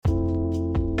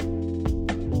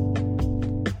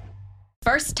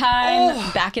First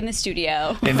time back in the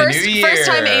studio. In the new year. First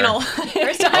time anal.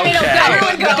 First time anal.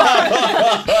 Everyone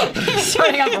go.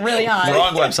 Starting off really high.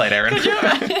 Wrong website, Aaron.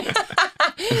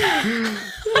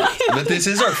 But this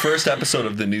is our first episode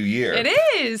of the new year. It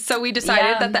is. So we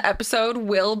decided that the episode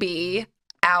will be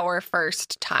our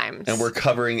first times. And we're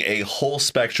covering a whole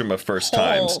spectrum of first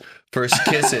times. First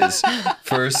kisses.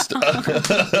 First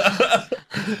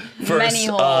Many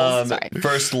holes. Sorry.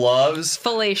 First loves.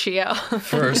 Fellatio.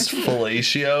 First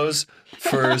fellatios.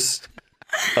 First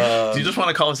Do you just want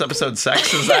to call this episode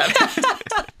sex? Is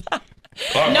that?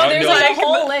 No, there's like a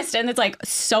whole list, and it's like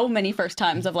so many first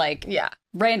times of like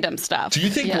random stuff. Do you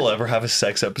think we'll ever have a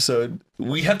sex episode?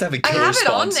 We have to have a I killer have it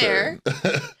sponsor. on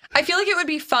there. I feel like it would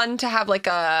be fun to have like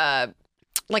a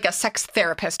sex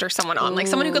therapist or someone on, like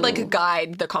someone who could like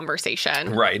guide the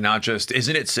conversation. Right, not just,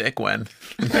 isn't it sick when?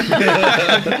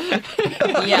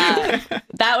 Yeah,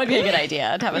 that would be a good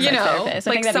idea to have a sex therapist.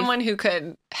 Like someone who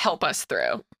could help us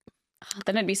through.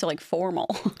 Then it'd be so like formal.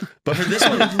 But for this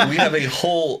one, we have a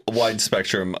whole wide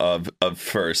spectrum of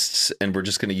firsts, and we're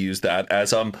just going to use that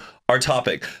as our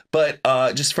topic. But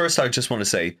just first, I just want to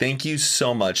say thank you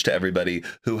so much to everybody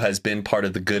who has been part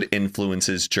of the Good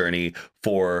Influences journey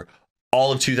for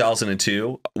all of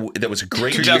 2002. That was a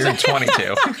great 2022.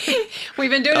 year. We've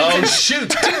been doing it Oh, since shoot.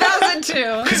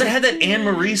 2002. Because I had that Anne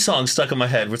Marie song stuck in my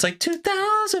head where it's like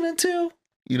 2002.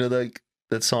 You know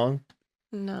that song?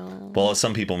 No. Well,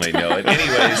 some people may know it.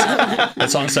 Anyways, that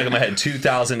song stuck in my head.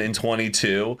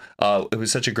 2022. It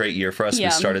was such a great year for us. Yeah.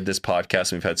 We started this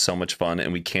podcast and we've had so much fun,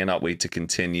 and we cannot wait to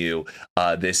continue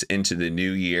this into the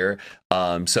new year.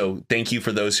 So thank you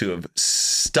for those who have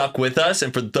stuck with us,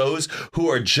 and for those who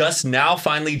are just now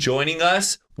finally joining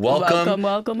us. Welcome.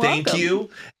 Thank you.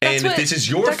 And if this is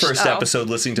your first episode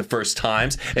listening to First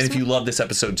Times, and if you love this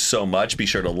episode so much, be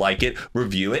sure to like it,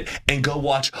 review it, and go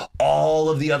watch all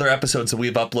of the other episodes that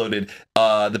we've uploaded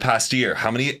the past year.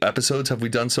 How many episodes have we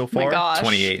done so far? Oh my gosh.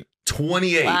 28.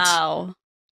 28. Wow.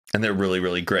 And they're really,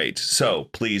 really great. So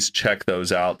please check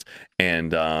those out.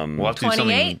 And We'll have to do 28,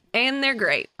 something. and they're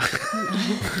great.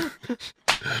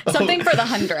 Something for the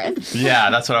 100th.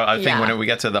 Yeah, that's what I think Yeah. when we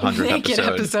get to the 100th Naked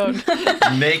episode.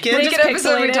 episode. Naked? Naked episode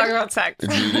where we pixelated. talk about sex.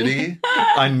 nudity.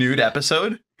 A nude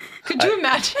episode? Could you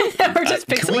imagine? We're just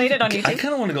pixelated on I YouTube.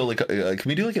 kind of want to go like, can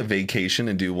we do like a vacation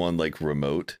and do one like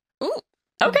remote? Ooh,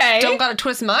 Okay. don't gotta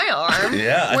twist my arm.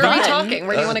 Yeah. Where are we Fun. talking?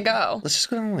 Where do you want to go? Let's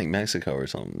just go to like Mexico or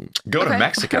something. Go to Okay.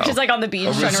 Mexico. Just like on the beach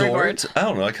A trying to record. resort? I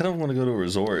don't know. I kind of want to go to a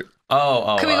resort.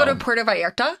 Oh. Could we go to Puerto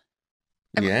Vallarta?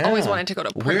 I've Yeah. always wanted to go to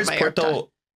Puerto Where's Vallarta. Puerto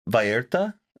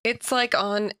Vallarta? It's like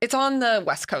it's on the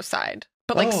West Coast side,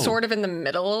 but like Oh. sort of in the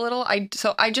middle a little.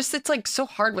 It's like so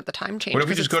hard with the time change. What if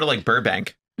we just go to like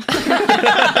Burbank?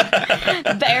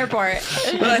 The airport.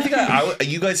 But I think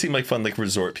you guys seem like fun, like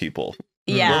resort people.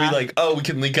 Yeah. Where we like, we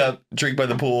can link up, drink by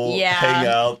the pool, Yeah. hang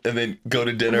out, and then go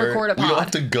to dinner. Record a We don't pod.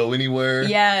 have to go anywhere.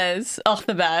 Yes. Oh,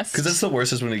 the best. Because that's the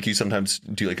worst is when like, you sometimes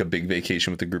do like a big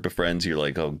vacation with a group of friends. You're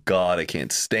like, oh God, I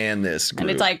can't stand this group.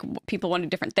 And it's like people want to do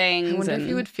different things. I wonder and if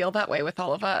you would feel that way with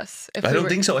all of us. I don't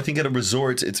think so. I think at a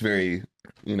resort, it's very,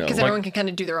 because like, everyone can kind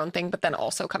of do their own thing, but then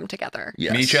also come together.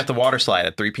 yes. Meet you at the water slide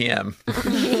at 3 p.m.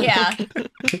 Yeah.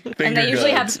 And they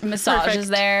usually guns. have massages Perfect.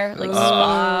 there, like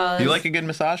spas. Do you like a good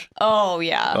massage? Oh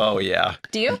yeah. Oh, yeah.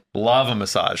 Do you? Love a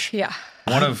massage. Yeah.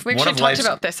 One of We actually talked life's...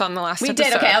 about this on the last We episode.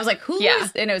 did. Okay. I was like, who Yeah.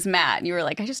 is? And it was Matt. And you were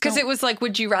like, I just Because don't- it was like,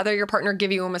 would you rather your partner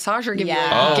give you a massage or give you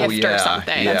Yeah. a Oh, gift or yeah.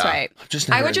 something? Yeah. That's right.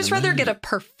 I would just rather get a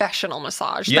professional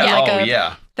massage Yeah. than like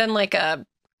Yeah. than like a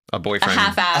A A boyfriend.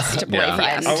 half-assed Yeah.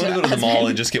 boyfriend. I want to go to the mall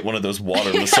and just get one of those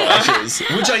water massages,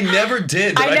 which I never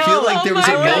did. But I I, feel know. like there was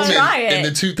I a wanna moment try it. in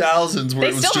the 2000s where They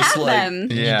it was still just have like, them.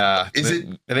 Yeah. Is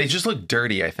They just look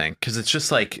dirty, I think, because it's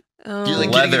just like... you're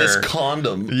like getting this Leather.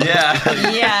 condom. Yeah.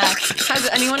 Yeah. Has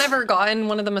anyone ever gotten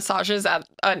one of the massages at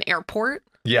an airport?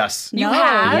 Yes. You No.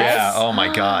 have? Yeah. Oh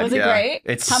my God. Was it yeah. great?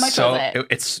 It's How much so, was it?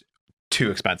 It's too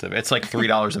expensive. It's like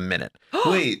 $3 a minute.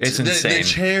 Wait, It's the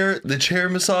insane. the chair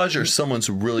massage, or someone's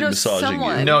really No, massaging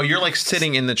someone. you? No, you're like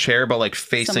sitting in the chair, but like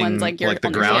facing Someone's, like, like, the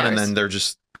on your ground, and shoulders. then they're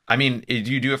just. I mean,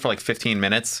 you do it for like 15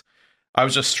 minutes. I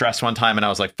was just stressed one time, and I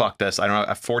was like, "Fuck this! I don't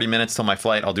know. At 40 minutes till my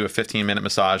flight, I'll do a 15-minute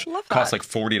massage. Love Costs that. like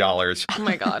 $40. Oh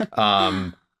my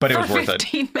god. But it for was worth it.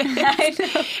 15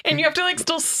 minutes. And you have to like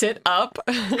still sit up.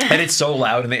 And it's so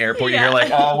loud in the airport. You hear like,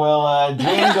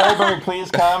 Jane Goldberg,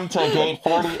 please come to gate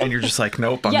 40. And you're just like,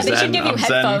 nope, I'm Yeah, zen. they should give you I'm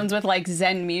headphones with like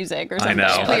Zen music or something.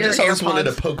 know. Play I your just always wanted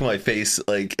to AirPods. poke my face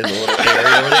like in the little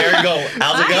area over there and go,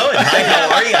 "How's it going? Hi,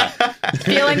 how are you?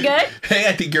 Feeling good? Hey,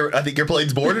 I think your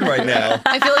plane's boarded right now."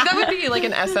 I feel like that would be like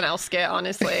an SNL skit,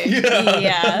 honestly.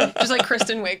 Yeah. Just like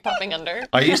Kristen Wiig popping under.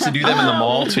 I used to do them in the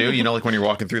mall too. You know, like when you're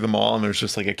walking through the mall and there's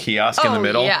just like a kiosk in the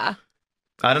middle. Yeah.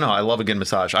 I don't know. I love a good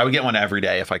massage. I would get one every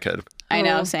day if I could. I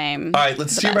know, same. All right,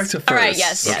 let's steer back to first. All right,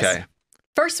 yes. Okay.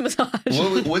 First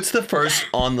massage. What's the first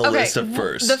on the list of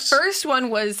first? The first one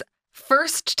was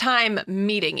first time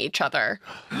meeting each other.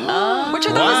 Oh. Which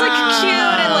I thought was like cute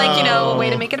and like, you know, a way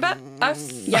to make it about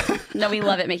us. Yep. No, we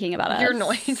love it making about us. Your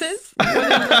noises.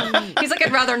 He's like,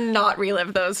 I'd rather not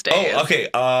relive those days. Oh, okay.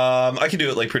 I can do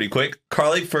it like pretty quick.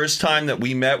 Carly, first time that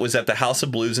we met was at the House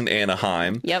of Blues in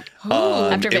Anaheim. Yep. Um,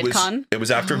 After it was- VidCon? It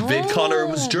was after VidCon, or it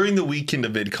was during the weekend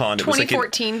of VidCon. It was like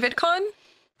 2014 VidCon?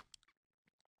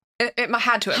 It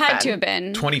had to have Had been. to have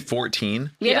been. 2014.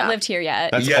 We haven't Yeah. lived here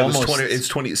yet. That's yeah, almost. it's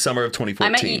 20 summer of I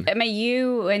 2014. met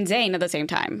you and Zane at the same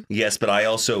time. Yes, but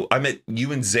I met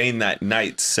you and Zane that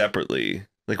night separately.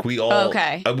 Like we all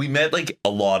Okay. We met like a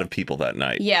lot of people that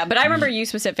night. Yeah, but I remember you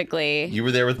specifically. You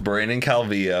were there with Brandon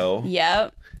Calvillo.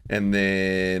 Yep. And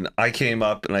then I came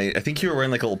up and I think you were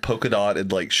wearing like a little polka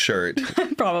dotted like shirt.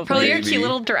 Probably. Probably your Maybe. cute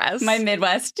little dress. My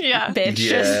Midwest bitch.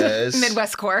 Yes.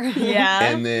 Midwest core. Yeah.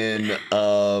 And then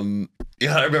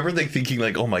yeah, I remember like thinking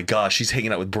like, oh my gosh, she's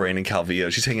hanging out with Brandon Calvillo.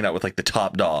 She's hanging out with like the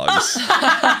top dogs.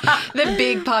 The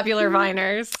big popular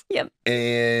Viners. Yep.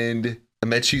 And I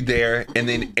met you there. And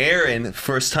then Aaron,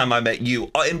 first time I met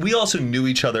you. And we also knew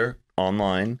each other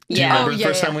online. Do you Yeah. remember Oh, the yeah,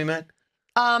 first yeah. time we met?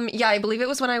 Yeah, I believe it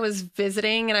was when I was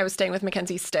visiting and I was staying with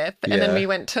Mackenzie Stiff, and Yeah. then we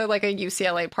went to like a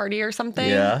UCLA party or something.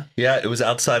 Yeah. Yeah, it was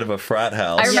outside of a frat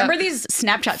house. I remember these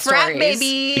Snapchat Frat stories.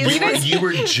 babies. You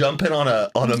were jumping on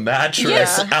a mattress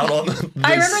Yeah. out on the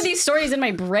I remember these stories in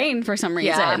my brain for some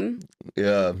Yeah. reason.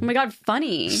 Yeah. Oh my god,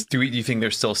 funny. Do you think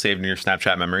they're still saved in your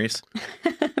Snapchat memories?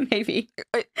 Maybe.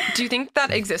 Do you think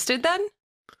that existed then?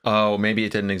 Oh, maybe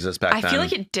it didn't exist back I then. feel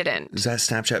like it didn't. Is that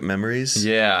Snapchat memories?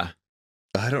 Yeah.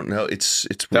 I don't know. It's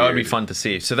weird. That would be fun to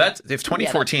see. So that's if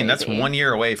 2014, that's crazy. 1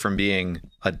 year away from being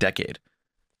a decade.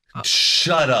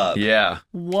 Shut up. Yeah.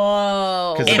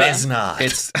 Whoa. 'Cause It that- is not.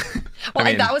 It's Well, I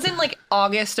mean, that was in like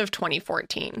August of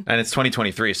 2014. and it's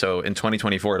 2023, so in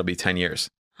 2024 it'll be 10 years.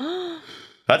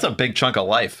 That's a big chunk of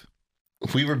life.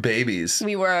 We were babies.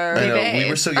 We were. I know, we babies.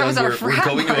 were so I young. was at a We're frat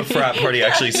going to a party. frat party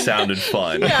actually sounded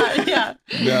fun. Yeah.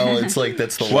 No, it's like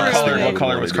that's the What last color? thing I What would color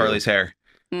wanna was do. Carly's hair?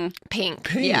 Pink. Pink.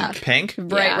 Yeah. Pink.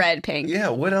 Bright Yeah. red pink. Yeah,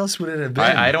 what else would it have been?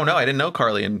 I don't know. I didn't know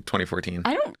Carly in 2014.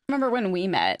 I don't remember when we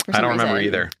met. For I some don't remember reason.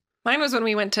 either. Mine was when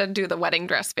we went to do the wedding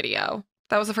dress video.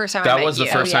 That was the first time I That met was the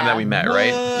you. first time Yeah. that we met, right?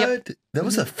 Yep. That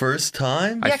was the first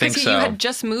time? I Yeah, think because so. you had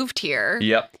just moved here.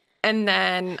 Yep. And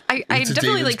then I Into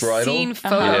definitely David's like bridal? seen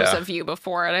photos Yeah. of you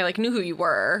before, and I like knew who you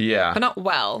were. Yeah. But not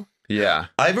well. Yeah.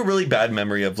 I have a really bad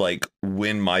memory of like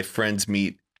when my friends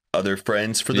meet other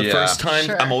friends for the Yeah. first time.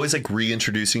 Sure. I'm always like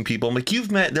reintroducing people. I'm like,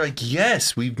 you've met? They're like,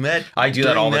 yes, we've met. I do that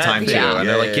during all the time too. Yeah. And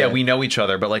they're like, yeah, we know each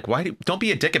other. But like, don't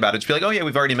be a dick about it. Just be like, oh yeah,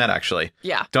 we've already met actually.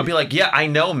 Yeah. Don't be like, yeah, I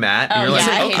know Matt. And Oh, you're like,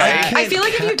 yeah, I hate okay. that. I feel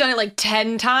like if you've done it like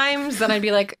 10 times, then I'd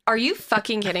be like, are you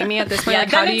fucking kidding me at this point? Yeah,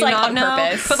 like, how then do it's, you like, not on know?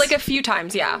 purpose. But like a few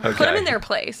times, yeah. Put Okay. them in their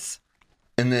place.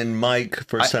 And then Mike,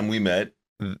 first time we met.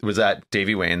 Was that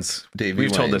Davy Wayne's? Davy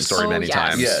We've told this Wayne's. story many yes.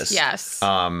 times. Yes.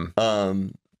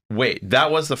 Yes. Wait,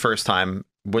 that was the first time.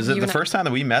 Was it You the and I- first time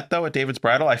that we met though at David's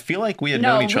bridal? I feel like we had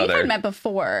No, known each we other. had met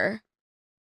before.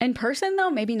 In person though,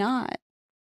 maybe not.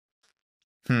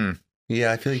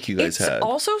 Yeah, I feel like you guys It's had.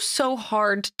 also so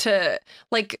hard to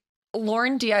like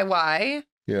Lauren DIY.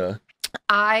 Yeah.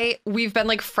 We've been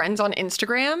like friends on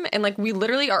Instagram, and like we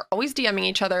literally are always DMing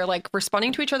each other, like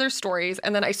responding to each other's stories.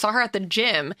 And then I saw her at the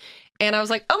gym and I was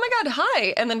like, oh my God,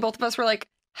 hi. And then both of us were like,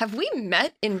 have we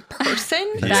met in person?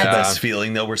 That's the Yeah. best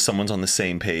feeling though, where someone's on the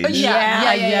same page.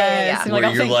 Yeah. yes. Like, Where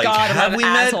oh, you're thank like, God, I'm have an we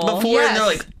met asshole. before? And they're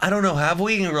Yes. like, I don't know, have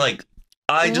we? And we're like,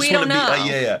 I just We want to don't be.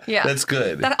 know. Yeah. Yeah. That's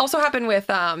good. That also happened with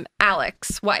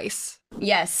Alex Weiss.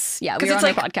 Yes. Yeah. We Because were it's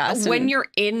on like the podcast. when and- you're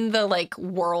in the like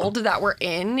world that we're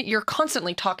in, you're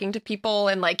constantly talking to people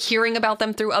and like hearing about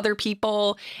them through other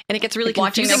people, and it gets really Like,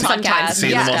 watching confusing their sometimes. podcasts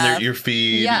Seeing Yeah. them on stuff. your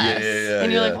feed. Yes. Yeah.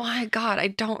 And you're like, yeah. oh my God, I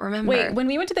don't remember. Wait, when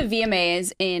we went to the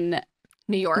VMAs in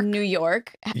New York. New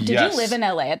York, did Yes. you live in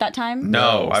LA at that time?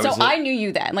 No, I So was. I knew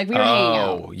you then. Like we were hanging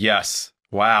out. Oh yes.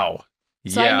 Wow.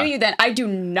 So yeah. I knew you then. I do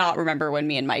not remember when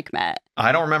me and Mike met.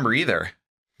 I don't remember either.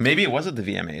 Maybe it was at the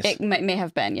VMAs. It may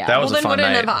have been, yeah. That was well, a then fun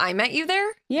wouldn't night. have I met you there?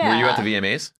 Yeah. Were you at the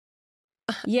VMAs?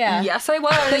 Yeah. Yes, I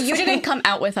was. But you didn't come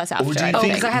out with us after. do you I think-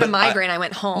 think. because I had a But migraine. I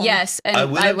went home. Yes, and I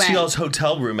went up went. to y'all's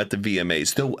hotel room at the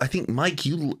VMAs. Though I think, Mike,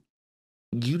 you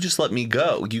just let me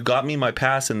go. You got me my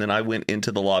pass, and then I went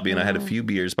into the lobby and I had a few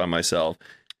beers by myself,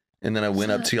 and then I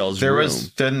went up to y'all's There room.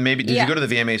 was then maybe did Yeah. you go to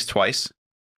the VMAs twice?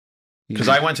 Because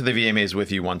I went to the VMAs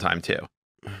with you one time too.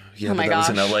 Yeah, Oh but my that was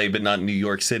in gosh. LA, but not in New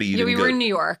York City. You Yeah, we didn't were go. in New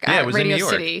York Yeah, at it was in Radio New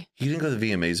York. City. You didn't go to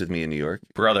the VMAs with me in New York.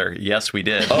 Brother, yes, we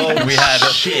did. Oh, we had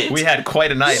shit. we had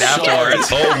quite a night afterwards.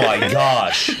 Oh my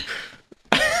gosh!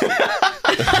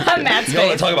 Matt's You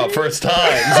want to face. talk about first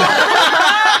times?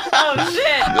 Oh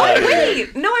shit. Oh,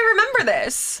 wait. No, I remember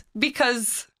this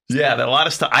because Yeah, a lot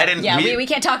of stuff. I didn't. Yeah, we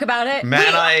can't talk about it. Matt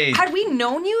and I. had we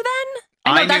known you then?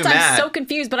 I know I that's knew I'm Matt. so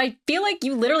confused, but I feel like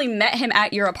you literally met him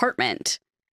at your apartment.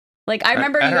 Like I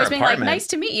remember At you her guys being like, apartment? "Nice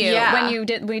to meet you." Yeah.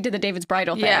 when we did the David's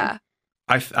bridal thing. Yeah.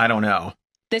 I don't know.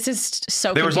 This is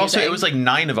so. There was also confusing. it was like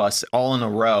 9 of us all in a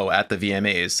row at the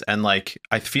VMAs, and like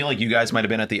I feel like you guys might have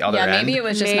been at the other yeah, end. maybe it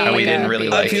was just Maybe. not. And we like didn't a- really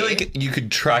I like. feel like you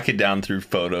could track it down through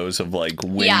photos of like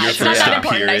when Yeah, your it's not first that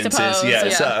important, I appearances. suppose. Yeah, Yeah.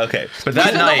 so, okay. But that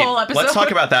spent the night, whole episode let's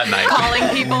talk about that night. Calling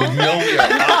people. No,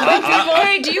 we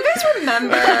Wait, do you guys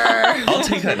remember? I'll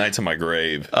take that night to my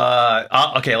grave.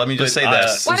 Okay, let me just say But,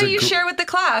 this. Why was a don't you gr- share with the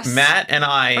class? Matt and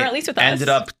I Or at least with us. ended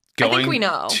up I think going we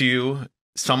know. to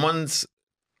someone's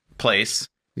place,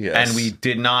 Yes. and we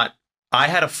did not. I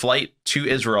had a flight to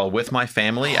Israel with my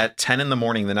family at 10 in the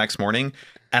morning the next morning,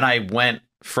 and I went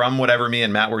from whatever me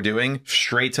and Matt were doing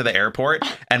straight to the airport.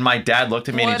 And my dad looked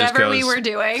at me and he just Whatever goes, we were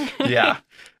doing. "Yeah."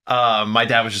 My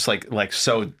dad was just like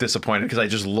so disappointed because I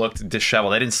just looked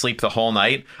disheveled. I didn't sleep the whole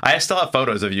night. I still have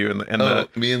photos of you in the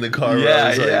me in the car. where I yeah,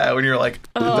 was like, yeah, when you're like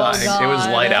Oh, dying. It was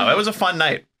God. light out. It was a fun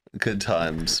night. Good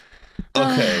times.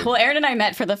 Okay. Well, Aaron and I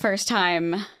met for the first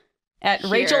time at Here.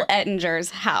 Rachel Ettinger's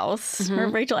house.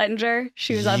 Remember Rachel Ettinger?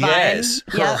 She was on Yes,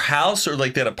 Vine. her Yep. house or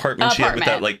like that apartment she had with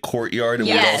that Apartment. like courtyard, and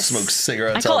we'd all Yes. smoke I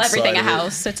cigarettes. call outside everything a of it.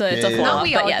 house. It's a Yeah. flaw, Not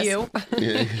we but all yes. you.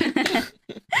 Yeah.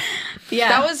 Yeah.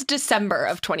 That was December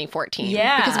of 2014.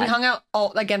 Yeah. Because we hung out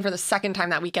all again for the second time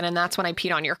that weekend, and that's when I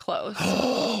peed on your clothes.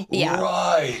 Yeah.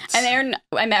 Right. And Aaron,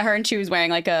 I met her and she was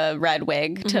wearing like a red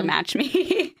wig to match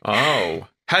me. Oh,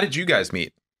 how did you guys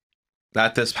meet?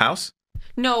 At this house?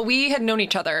 No, we had known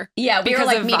each other. Yeah, we were Because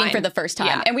like of meeting Vine. for the first time.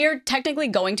 Yeah. And we were technically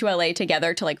going to LA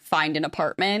together to like find an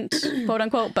apartment, quote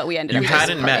unquote, but we ended You up just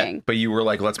hadn't parting. met, but you were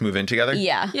like, let's move in together?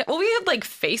 Yeah. Yeah, well, we had like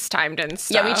FaceTimed and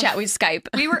stuff. Yeah, we Skype.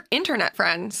 We were internet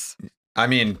friends. I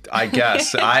mean, I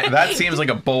guess. That seems like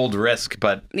a bold risk,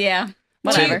 but Yeah.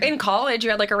 Well, Whatever. in college,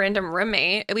 you had like a random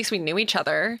roommate. At least we knew each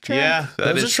other. yeah,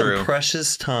 that Those is are true. some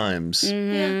precious times.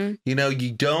 Mhm. You know,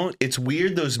 you don't. It's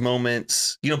weird those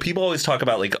moments. You know, people always talk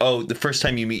about like, oh, the first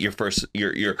time you meet your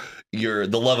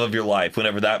the love of your life,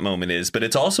 whenever that moment is. But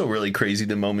it's also really crazy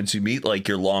the moments you meet like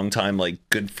your longtime like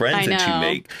good friends I that you know.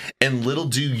 make. And little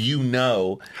do you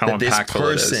know How that this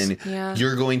impactful it is. person Yeah.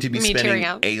 you're going to be Me spending tearing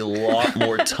out. a lot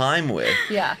more time with.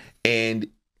 Yeah. And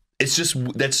it's just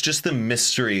that's just the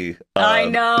mystery of I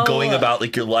know. going about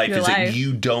like your life Your is life. that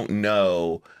you don't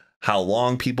know how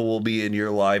long people will be in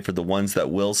your life or the ones that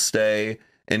will stay,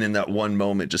 and in that one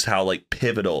moment just how like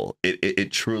pivotal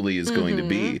it truly is going to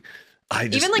be. I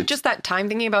just, Even like it's- just that time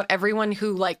thinking about everyone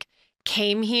who like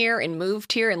came here and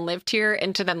moved here and lived here,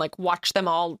 and to then like watch them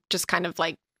all just kind of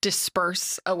like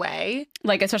disperse away.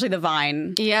 Like, especially the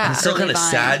Vine. Yeah. it's still early kind of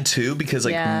Vine. sad too because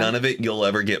like Yeah. none of it you'll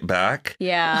ever get back.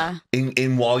 Yeah.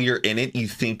 And while you're in it, you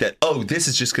think that, oh, this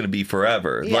is just going to be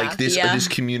forever. Yeah. Like this Yeah. this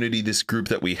community, this group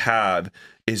that we have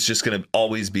is just going to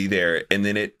always be there. And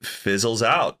then it fizzles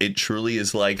out. It truly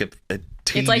is like a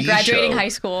TV It's like graduating show. high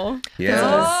school. Yes.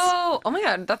 Oh my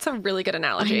God. That's a really good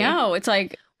analogy. I know. It's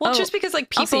like, Well, oh, just because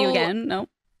like I'll see you people, again. No.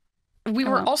 we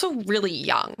were Oh. also really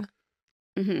young.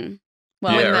 Mm-hmm.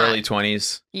 Well, yeah, when that- early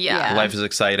 20s. Yeah. Life is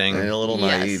exciting. And a little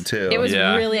Yes. naive too. it was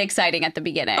Yeah. really exciting at the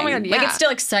beginning. Oh my God, Like, yeah. it's still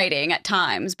exciting at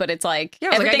times, but it's like, Yeah,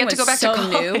 I was like, I everything get to go was back so to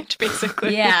new. college,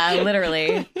 basically. Yeah,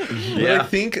 literally. But Yeah.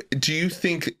 do you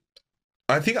think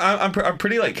I'm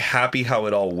pretty like happy how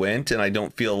it all went, and I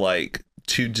don't feel like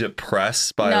too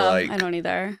depressed by No, like I don't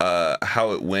either.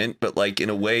 how it went, but like in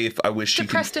a way, if I wish you could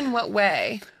Depressed in what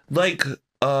way? like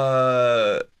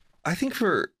I think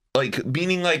for like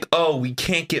meaning like, oh, we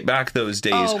can't get back those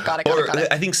days. Oh, got it. Or Got it.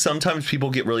 I think sometimes people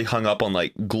get really hung up on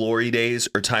like glory days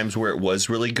or times where it was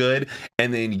really good,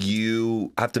 and then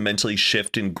you have to mentally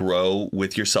shift and grow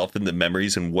with yourself in the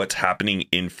memories and what's happening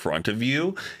in front of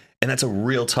you. And that's a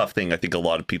real tough thing I think a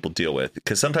lot of people deal with,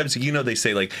 because sometimes, you know, they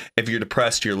say like, if you're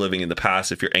depressed, you're living in the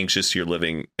past. If you're anxious, you're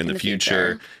living in the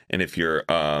future. And if you're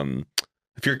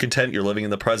If you're content, you're living in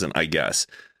the present, I guess.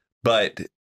 But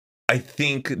I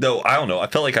think, though, I don't know. I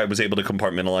felt like I was able to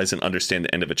compartmentalize and understand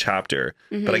the end of a chapter.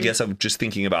 But I guess I'm just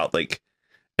thinking about like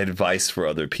advice for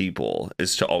other people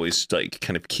is to always like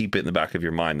kind of keep it in the back of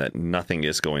your mind that nothing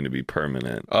is going to be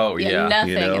permanent. Oh yeah,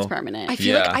 nothing you know? is permanent. I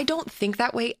feel like I don't think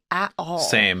that way at all.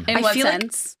 Same. In I what feel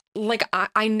sense? Like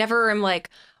I never am like,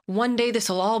 one day this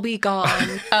will all be gone.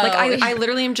 Like I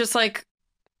literally am just like,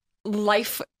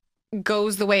 life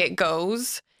goes the way it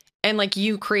goes. And like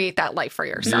you create that life for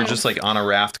yourself. You're just like on a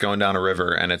raft going down a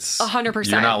river, and it's 100%.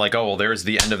 You're not like, oh well, there's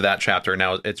the end of that chapter.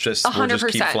 Now it's just 100%. we'll just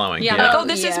keep flowing. Yeah. Like, oh,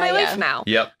 this is my life now.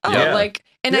 Yep. Oh, Yep. like,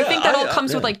 and I think that all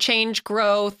comes with yeah. like change,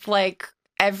 growth, like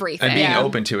everything. And being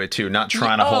open to it too, not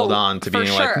trying to hold on to for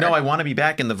being like, sure. no, I want to be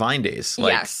back in the Vine days.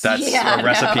 Like Yes. that's a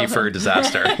recipe for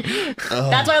disaster.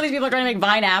 That's why all these people are trying to make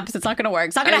Vine apps. It's not going to work.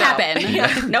 It's not going to I know.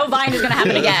 happen. No Vine is going to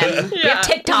happen again. We have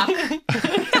TikTok.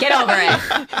 Get over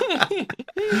it.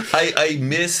 I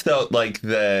miss though, like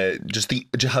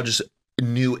how just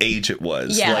new age it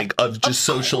was, Yeah. like of just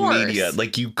social course. media.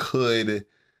 Like you could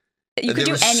You could there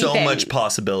do was anything. so much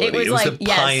possibility. It was It was like, the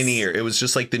yes. pioneer. It was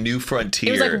just like the new It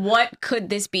frontier. was like, what could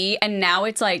this be? And now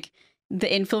it's like the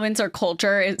influencer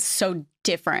culture is so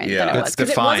different Yeah. than it It's was. Because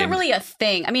it wasn't defined. really a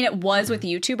thing. I mean, it was with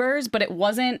YouTubers, but it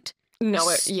wasn't.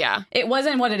 No, It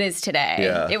wasn't what it is today.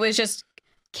 Yeah. It was just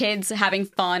kids having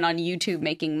fun on YouTube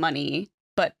making money,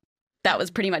 but that was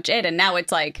pretty much it. And now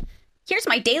it's like, here's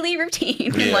my daily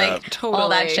routine, Yeah. like all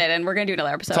that Totally. shit. And we're gonna do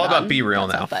another episode. It's all about on be real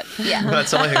that now. stuff, but yeah,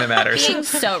 That's the only thing that matters. being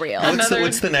so real.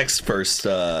 what's the next first?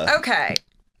 Okay.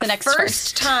 The next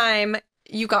first time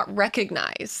you got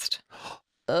recognized.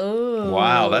 Oh,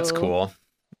 Wow, that's cool.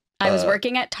 I was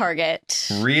working at Target.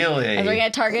 Really? I was working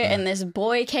at Target, and this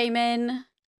boy came in.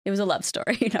 It was a love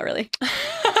story, not really.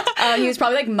 He was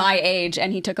probably like my age,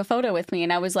 and he took a photo with me,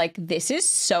 and I was like, "This is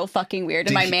so fucking weird."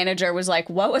 And my manager was like,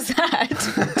 "What was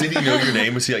that?" Did he know your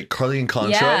name? Was he like Carly and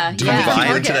Contra? Yeah, Did yeah. he go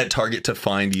Target. into that Target to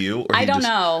find you? Or I he don't just-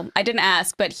 know. I didn't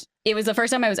ask, but it was the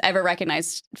first time I was ever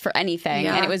recognized for anything,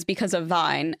 Yeah. and it was because of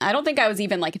Vine. I don't think I was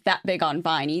even like that big on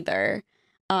Vine either.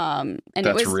 And That's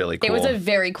it was really It was cool. a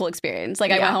very cool experience.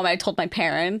 Like I Yeah. went home, I told my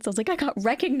parents. I was like, I got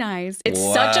recognized. It's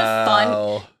such a fun,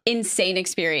 Wow. insane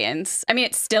experience. I mean,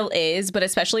 it still is, but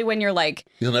especially when you're like,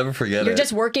 You'll never forget you're it.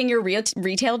 just working your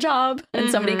retail job, and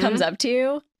somebody comes up to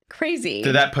you. Crazy.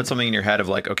 Did that put something in your head of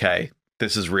like, okay,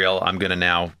 this is real. I'm gonna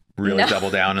now really No. double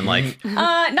down and like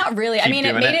Not really. I Keep mean,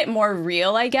 it doing made it. it more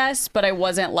real, I guess, but I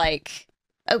wasn't like,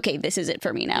 okay, this is it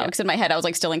for me now. Because in my head, I was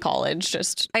like still in college.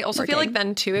 Just I also feel working. like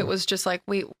then too, it was just like,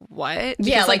 wait, what?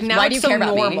 Yeah, Because, like, now why it's do you so care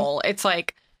about me? normal. It's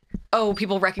like, oh,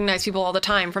 people recognize people all the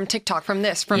time from TikTok, from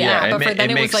this, from Yeah, that. it But ma- for then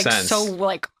it it was makes like sense. so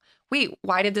like, wait,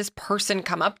 why did this person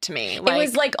come up to me? it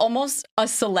was like almost a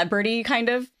celebrity kind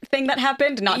of thing that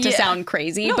happened. Not to Yeah. sound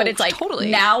crazy, No, but it's like totally.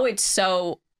 now it's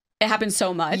so. It happens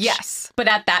so much. Yes. But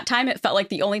at that time, it felt like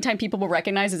the only time people will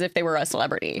recognize is if they were a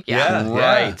celebrity. Yeah.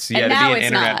 right. Yeah, And to now be an it's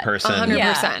internet not. person. 100%.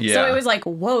 Yeah. Yeah. So it was like,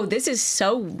 whoa, this is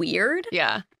so weird.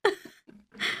 yeah.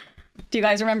 Do you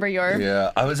guys remember your?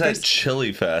 Yeah, I was at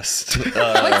Chili Fest. What's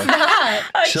that?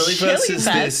 A Chili Fest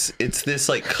is it's this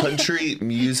like country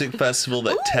music festival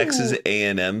that Texas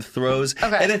A&M throws.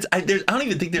 Okay. And I don't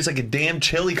even think there's like a damn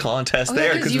chili contest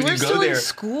there because because you when were you go still there. in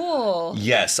school.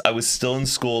 Yes, I was still in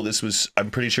school. This was,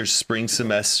 I'm pretty sure, spring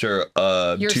semester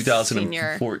You're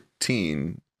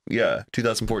 2014. Yeah,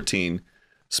 2014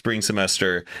 spring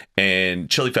semester and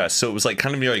Chili Fest. So it was like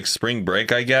kind of near like spring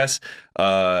break, I guess.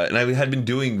 And I had been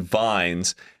doing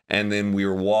Vines, and then we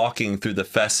were walking through the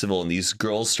festival, and these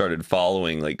girls started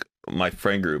following like my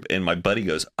friend group, and my buddy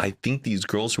goes, I think these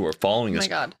girls who are following us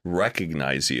God.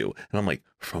 recognize you. And I'm like,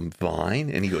 from Vine?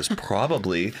 And he goes,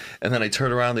 probably. And then I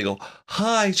turn around, they go,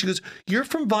 hi. She goes, you're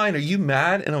from Vine, are you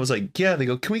mad? And I was like, yeah. They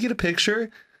go, can we get a picture?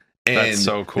 And That's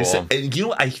so they cool. said- and you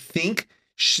know, I think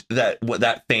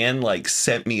that fan like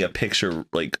sent me a picture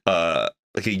like a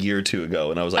year or two ago,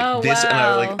 and I was like, Oh, this, and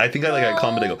I wow. like, I think I like I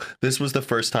commented, I go, this was the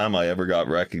first time I ever got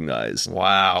recognized.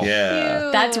 Wow. Yeah.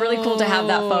 That's really cool to have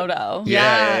that photo.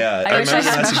 Yeah. I I wish I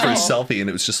remember had asking for a that. selfie, and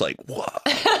it was just like, whoa,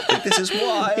 like, this is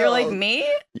wild. You're like me?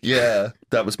 Yeah,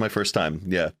 that was my first time.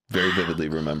 Yeah, very vividly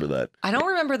remember that. I don't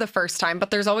remember the first time, but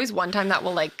there's always one time that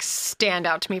will like stand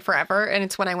out to me forever. And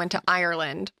it's when I went to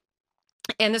Ireland.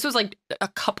 And this was like a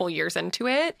couple years into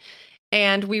it.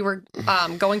 And we were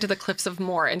going to the Cliffs of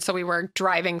Moher. And so we were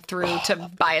driving through to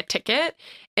buy a ticket.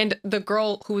 And the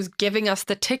girl who was giving us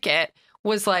the ticket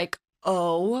was like,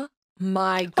 oh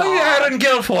my God. Oh, yeah, Aaron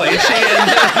Guilfoyle. She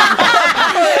is.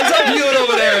 It's up you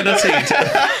over there in the seat.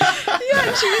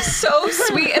 Yeah, she was so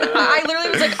sweet. And I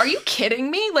literally was like, are you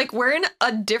kidding me? Like, we're in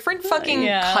a different fucking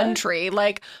Yeah. country.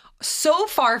 Like, so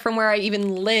far from where I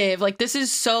even live. Like, this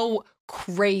is so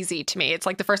crazy to me. It's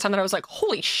like the first time that I was like,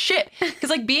 holy shit. Because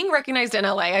like being recognized in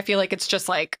LA, I feel like it's just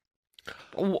like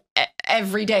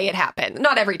every day it happens.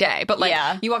 Not every day, but like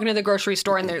you walk into the grocery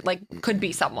store and there like could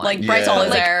be someone. Like Bryce Hall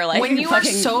is there. Like when you are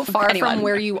so far anyone. from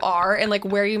where you are and like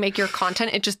where you make your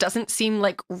content, it just doesn't seem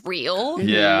like real.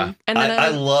 Yeah. And then I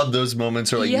love those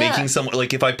moments, or like Yeah. making someone,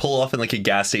 like if I pull off in like a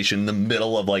gas station in the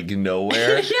middle of like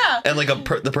nowhere, Yeah. and like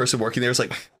the person working there is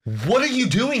like, "What are you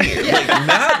doing here?" Like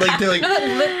Matt, like they're like,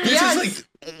 "This Yes. is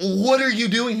like, what are you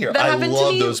doing here?" That I happened to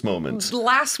love me those moments.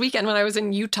 Last weekend when I was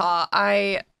in Utah,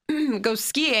 I go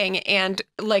skiing, and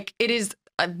like it is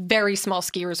a very small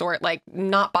ski resort, like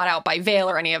not bought out by Vail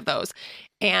or any of those.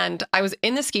 And I was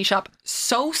in the ski shop,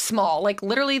 so small, like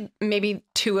literally maybe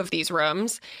 2 of these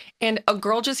rooms. And a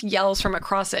girl just yells from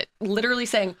across it, literally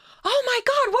saying, "Oh my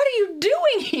God, what are you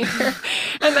doing here?"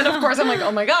 And then, of course, I'm like,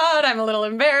 "Oh my God, I'm a little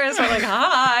embarrassed." I'm like,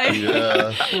 "Hi."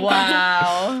 Yeah.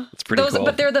 Wow. It's pretty cool.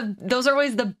 But those are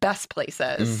always the best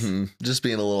places. Mhm. Just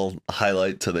being a little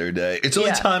highlight to their day. It's the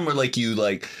only Yeah. time where like you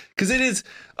like, because it is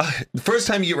the first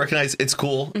time you get recognized, it's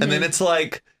cool, and then it's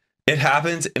like it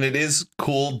happens and it is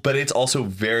cool, but it's also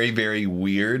very, very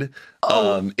weird.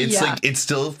 It's yeah. like it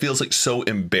still feels like so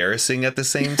embarrassing at the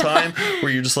same time,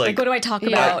 where you're just Like, like, what do I talk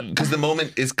about? because the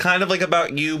moment is kind of like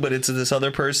about you, but it's this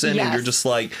other person, and you're Yes. just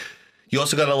like. You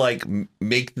also got to like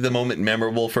make the moment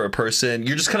memorable for a person.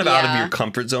 You're just kind of out of Yeah. your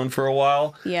comfort zone for a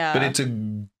while. Yeah. But it's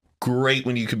great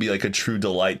when you could be like a true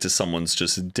delight to someone's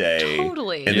just day.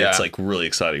 Totally. And Yeah. it's like really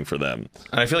exciting for them.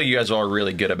 And I feel like you guys are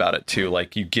really good about it too.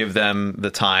 Like you give them the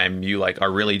time, you like are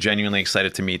really genuinely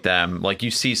excited to meet them. Like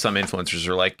you see some influencers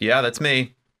are like, yeah, that's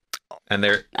me. And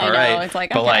they're I all know, right. it's like,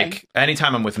 but okay. like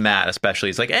anytime I'm with Matt, especially,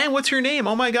 it's like, hey, what's your name?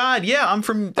 Oh my God. Yeah, I'm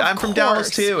from Dallas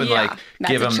course, too. And yeah. like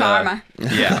Matt's give a them charmer.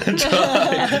 yeah.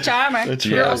 That's a charmer.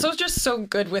 You're Yeah. also just so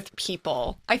good with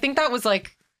people. I think that was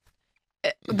like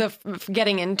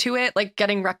getting into it, like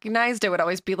getting recognized. It would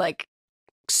always be like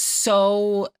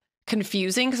so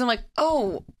confusing because I'm like,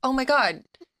 oh my God,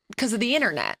 because of the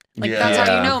internet. Like that's how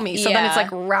Yeah. you know me. So then it's Yeah. like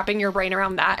wrapping your brain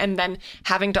around that and then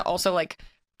having to also like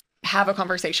have a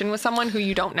conversation with someone who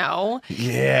you don't know.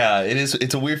 Yeah, it is.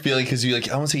 It's a weird feeling because you like,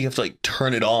 I won't say you have to like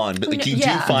turn it on, but like you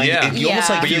Yeah. do find Yeah. it, you almost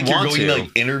Yeah. like But feel you like you're want going into to.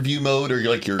 like interview mode, or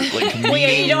you're like meeting. Well, yeah,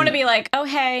 you don't want to be like, oh,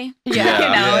 hey. Yeah. You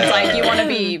know, it's Yeah. like you want to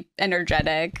be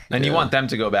energetic. And you Yeah. want them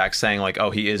to go back saying like, oh,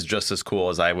 he is just as cool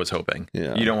as I was hoping.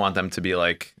 Yeah. You don't want them to be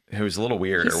like, he was a little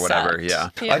weird He or whatever.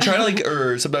 sucked. Yeah. I try to like,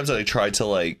 or sometimes I try to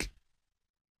like,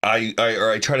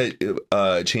 I try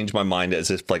to change my mind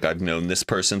as if like I've known this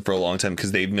person for a long time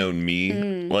because they've known me.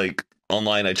 Like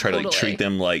online, I try to like Totally. treat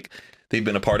them like they've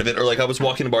been a part of it. Or like I was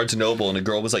walking to Barnes and Noble and a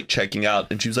girl was like checking out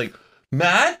and she was like,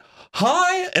 "Matt,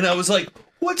 hi," and I was like,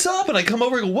 "What's up?" And I come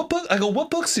over and go, "What book?" I go,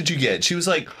 "What books did you get?" She was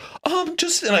like,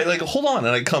 just," and I like, "Hold on,"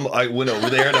 and I went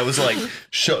over there and I was like,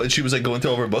 she was like going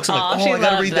through all her books. I'm Aw, like, she "Oh, I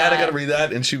gotta loved read that. I that. gotta read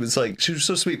that," and she was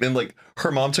so sweet, and like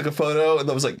her mom took a photo and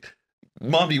I was like,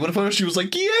 "Mom, do you want a photo?" She was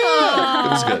like, "Yeah." Aw. It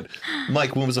was good.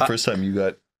 Mike, when was the first time you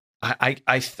got?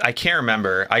 I can't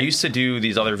remember. I used to do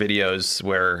these other videos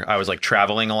where I was like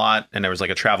traveling a lot, and there was like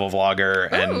a travel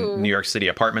vlogger and Ooh. New York City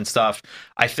apartment stuff.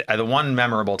 The one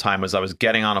memorable time was I was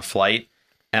getting on a flight,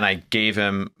 and I gave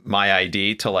him my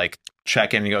ID to like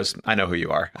check in. And he goes, "I know who you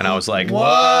are," and I was like,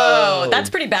 Whoa, that's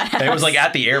pretty badass. And it was like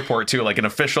at the airport too, like an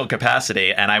official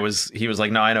capacity. And he was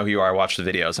like, "No, I know who you are. I watched the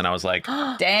videos," and I was like,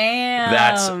 Damn.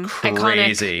 "That's Iconic.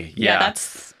 crazy." Yeah,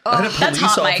 that's. I had a that's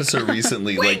police hot, Mike. officer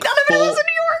recently, Wait, like none of it full was in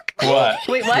New York. what?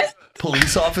 Wait, what?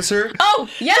 police officer. Oh,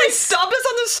 yes. Stopped us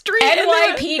on the street. and they were-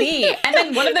 NYPD. And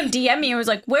then one of them DM'd me and was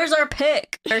like, "Where's our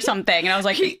pic?" or something. And I was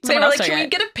like, They someone were else like, took "Can we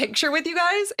it. get a picture with you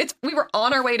guys?" We were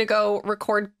on our way to go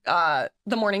record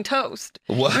the Morning Toast.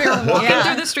 What? We were walking Yeah.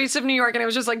 through the streets of New York, and it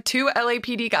was just like 2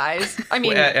 LAPD guys. I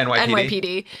mean, Wait, NYPD?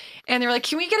 NYPD. And they were like,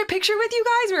 "Can we get a picture with you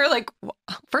guys?" We were like,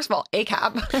 first of all, a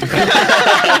cab.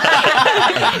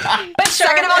 But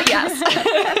Second of all, yes.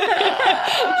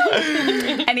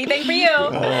 Anything for you.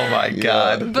 Oh my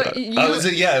god! But you, I was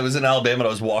it was in Alabama. And I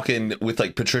was walking with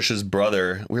like Patricia's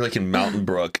brother. We were like in Mountain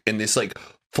Brook, and this like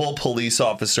full police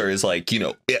officer is like,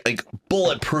 like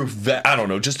bulletproof vest. I don't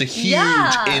know, just a huge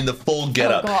Yeah. in the full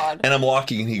getup. God. And I'm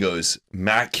walking, and he goes,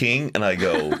 "Matt King," and I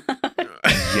go,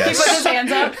 He "Yes." put his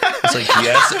hands up. It's like,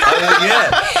 "Yes."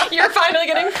 Yeah. you're finally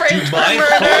getting framed for My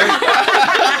murder.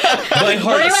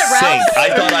 heart you at sank. Ralph's? I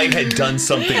thought I had done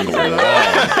something wrong.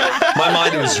 My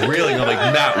mind was reeling. I'm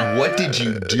like, "Matt, what did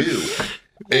you do?"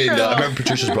 And I remember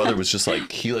Patricia's brother was just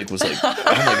like, he like was like, oh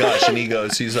my gosh. And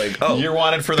he's like, oh, You're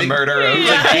wanted for the big- murder of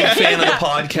like big fan of the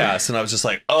podcast. And I was just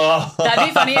like, oh. That'd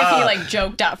be funny if he like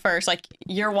joked at first, like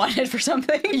you're wanted for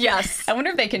something. Yes. I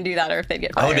wonder if they can do that or if they'd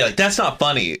get I fired. would be like, that's not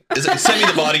funny. Send me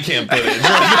the body cam footage.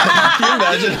 Can you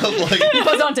imagine? Like, He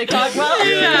posts on TikTok. Well,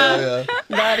 yeah.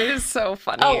 That is so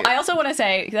funny. Oh, I also want to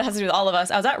say that has to do with all of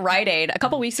us. I was at Rite Aid a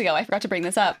couple weeks ago. I forgot to bring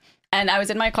this up. And I was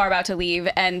in my car about to leave,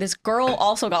 and this girl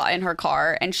also got in her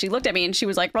car, and she looked at me, and she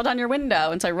was like, roll down your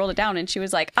window. And so I rolled it down, and she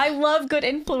was like, I love good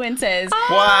influences.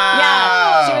 Wow.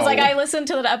 Yeah. She was like, I listened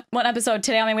to one episode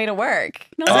today on my way to work.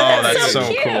 And I was Oh, like, that's so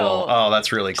cute. cool. Oh,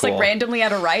 that's really Just cool. like randomly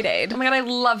at a Rite Aid. Oh my God, I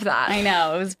love that. I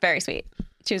know. It was very sweet.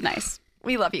 She was nice.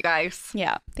 We love you guys.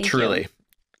 Yeah. Thank Truly. you.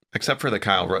 Except for the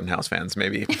Kyle Rittenhouse fans,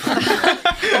 maybe.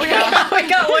 Oh, yeah. I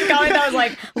got one comment that was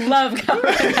like, love Kyle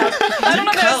Rittenhouse. I don't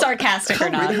know if that was sarcastic Kyle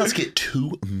or not. Rittenhouse get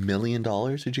 $2 million.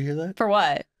 Did you hear that? For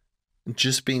what?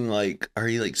 Just being like, are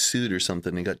he like sued or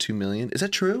something? He got $2 million. Is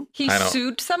that true? He I don't-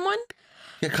 sued someone?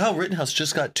 Yeah, Kyle Rittenhouse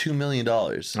just got $2 million.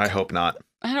 I hope not.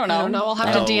 I don't know. I don't know. We'll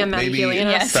have to Oh, DM Maddie maybe- Healy and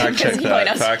Yes. us. Fact check Because he that.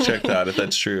 knows. Fact check that. If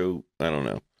that's true, I don't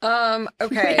know.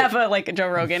 Okay. We have a like Joe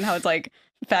Rogan, how it's like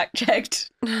fact checked.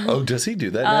 Oh, does he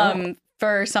do that now?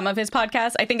 For some of his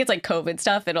podcasts, I think it's like COVID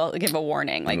stuff. It'll give a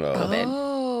warning, like Oh.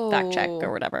 COVID fact check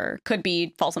or whatever. Could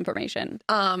be false information.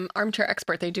 Armchair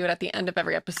Expert, they do it at the end of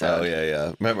every episode. Oh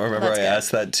yeah. Remember That's I good.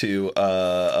 asked that to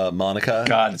Monica.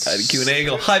 God. at Q&A. I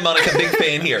go, hi Monica, big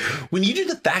fan here. When you do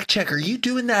the fact check, are you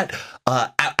doing that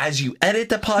as you edit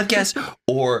the podcast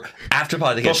or after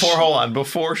podcast?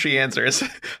 Before she answers,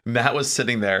 Matt was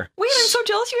sitting there. Wait, I'm so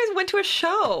jealous you guys went to a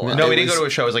show. Yeah. No, we It didn't go was to a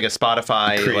show. It was like a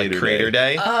Spotify Creator creator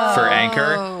Day. day for Anchor.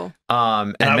 Oh.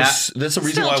 And And Matt, that's the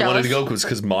reason Still why I wanted to jealous. go was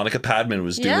because Monica Padman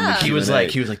was doing Yeah. the Q&A. he was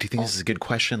like, do you think this is a good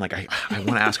question? Like, I want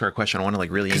to ask her a question. I want to like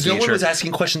really because engage no one her. was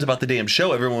asking questions about the damn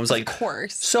show. Everyone was like, Of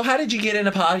course. so how did you get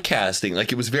into podcasting?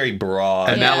 Like it was very broad.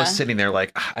 And Matt Yeah. was sitting there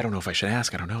like, I don't know if I should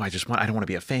ask. I don't know. I don't want to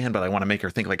be a fan, but I want to make her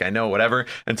think like I know whatever.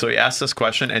 And so he asked this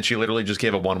question, and she literally just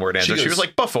gave a one-word answer. She goes- was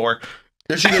like, before.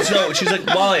 There she goes, no. She's like,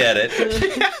 while I edit.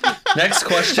 Next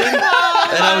question. And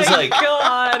I was like,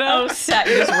 God, oh, set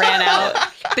you just ran out.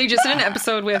 They just did an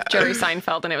episode with Jerry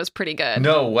Seinfeld and it was pretty good.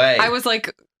 No way. I was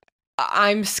like,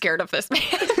 I'm scared of this man.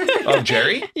 Oh,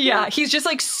 Jerry? Yeah, he's just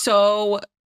like so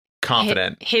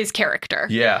Confident. his character.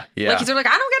 Yeah. Like he's like,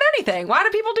 I don't get anything. Why do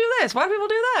people do this? Why do people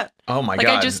do that? Oh my Like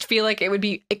God. I just feel like it would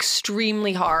be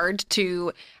extremely hard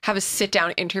to have a sit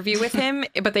down interview with him,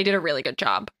 but they did a really good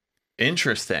job.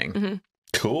 Interesting. Mm-hmm.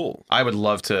 cool. I would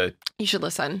love to. You should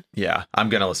listen. Yeah, I'm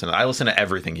going to listen. I listen to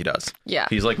everything he does. Yeah.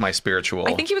 He's like my spiritual.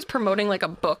 I think he was promoting like a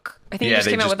book. I think he Yeah, just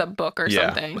they came out just- with a book or yeah,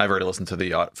 something. I've already listened to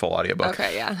the full audiobook.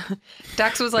 Okay, yeah.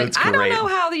 Dax was like, That's I don't great. know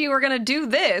how you were going to do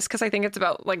this because I think it's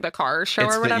about like the car show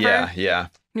It's or whatever. yeah.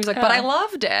 He was like, but I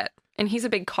loved it. And he's a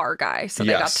big car guy. So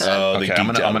Yes. they got to. Oh, they Okay, I'm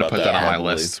geeked gonna out about put that that on my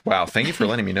heavily. list. Wow, thank you for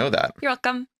letting me know that. You're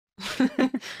welcome.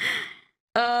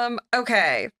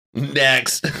 Okay.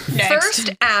 Next. First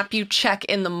app you check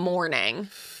in the morning.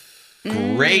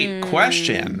 Great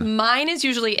question. Mine is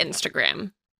usually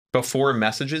Instagram. Before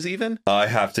messages, even. I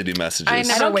have to do messages. I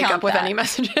never don't wake count up with that. any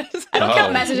messages. I don't Oh.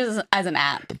 count messages as an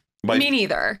app. My- Me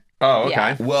neither. Oh, okay.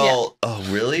 Yeah. Well, oh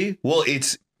really? Well,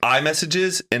 it's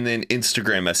iMessages and then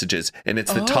Instagram messages, and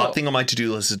it's the Oh. top thing on my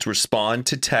to-do list is to respond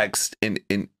to text in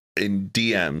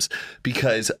DMs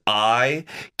because I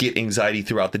get anxiety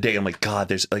throughout the day. I'm like, God,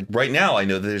 there's like right now I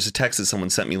know that there's a text that someone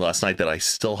sent me last night that I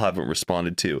still haven't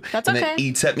responded to. That's and okay. then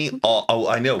eats at me all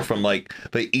I know from like,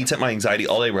 but it eats at my anxiety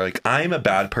all day. Where like I'm a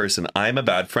bad person, I'm a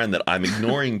bad friend that I'm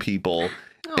ignoring people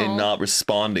Aw. and not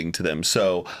responding to them.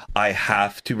 So I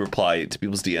have to reply to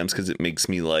people's DMs because it makes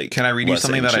me like. Can I read you less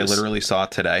something that I anxious. literally saw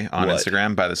today on What?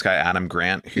 Instagram by this guy Adam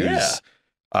Grant, who's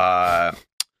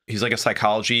he's like a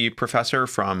psychology professor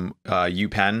from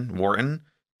UPenn, Wharton.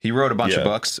 He wrote a bunch of Yeah.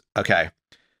 books. Okay.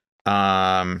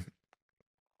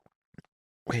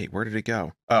 Wait, where did it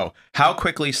go? Oh, how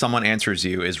quickly someone answers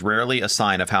you is rarely a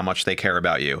sign of how much they care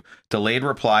about you. Delayed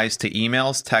replies to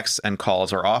emails, texts, and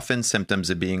calls are often symptoms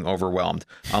of being overwhelmed.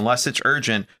 Unless it's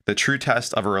urgent, the true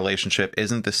test of a relationship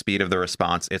isn't the speed of the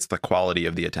response, it's the quality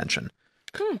of the attention.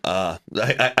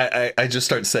 I just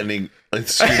start sending a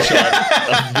screenshot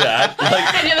of that.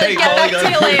 Like, And you're hey, like, get Molly, back to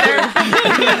you later.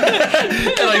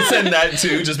 and I send that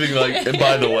too, just being like, and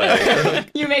by the way.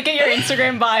 You make it your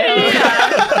Instagram bio.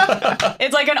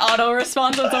 It's like an auto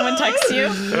response when someone texts you.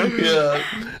 Yeah.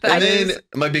 That And then is-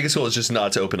 my biggest goal is just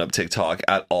not to open up TikTok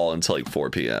at all until like 4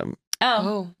 p.m.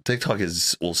 Oh. TikTok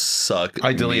will suck.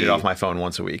 I delete it me. off my phone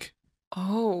once a week.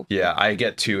 Oh. Yeah, I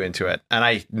get too into it. And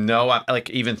I know I'm like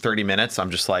even 30 minutes, I'm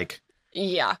just like,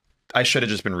 Yeah. I should have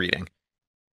just been reading.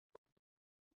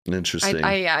 Interesting.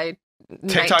 I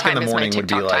TikTok in nighttime the is my morning would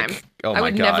be TikTok like, time. oh I my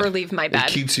would God. never leave my it bed.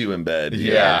 keeps you in bed.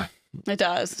 Yeah. It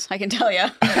does. I can tell you.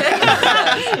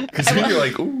 Because then you're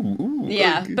like, ooh.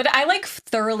 Yeah, but I like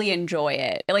thoroughly enjoy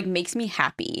it. It like makes me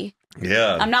happy.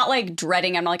 Yeah. I'm not like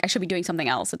dreading. I'm not like I should be doing something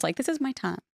else. It's like this is my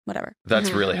time. Whatever.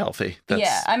 That's really healthy. That's,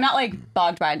 Yeah, I'm not like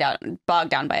bogged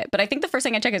down by it. But I think the first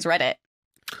thing I check is Reddit.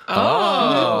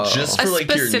 Oh. Just A for like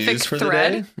your specific news for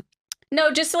thread? the day? No,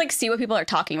 just to like see what people are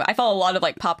talking about. I follow a lot of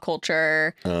like pop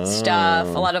culture stuff,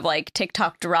 a lot of like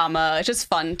TikTok drama. It's just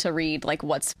fun to read like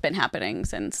what's been happening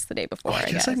since the day before. I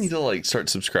guess I need to like start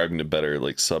subscribing to better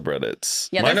like subreddits.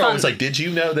 Yeah, Mine they're are always fun. like, did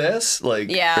you know this? Like,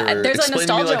 Yeah, or there's a explain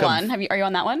to me, nostalgia like, one. Are you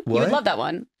on that one? You What? would love that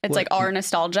one. It's like our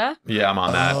nostalgia. Yeah, I'm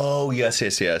on that. Oh, yes.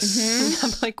 I'm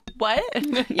like, what?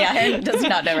 Yeah, Erin does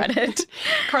not know Reddit.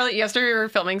 Carly, yesterday we were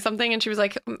filming something and she was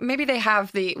like, maybe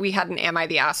we had an Am I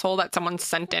the Asshole that someone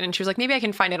sent in. And she was like, maybe I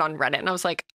can find it on Reddit. And I was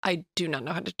like, I do not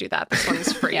know how to do that. This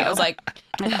one's for you. Yeah, I was like,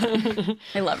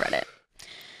 I love Reddit.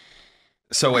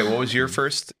 So wait, what was your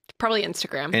first probably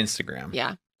Instagram. Instagram?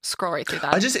 Yeah. Scroll right through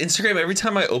that. I just Instagram every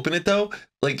time I open it though,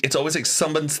 like it's always like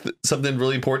something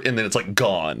really important and then it's like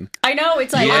gone. I know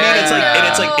it's like Yeah. I mean, it's like and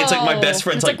no. it's like my best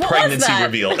friend's It's like, what was pregnancy that?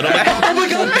 reveal, and I'm like, oh my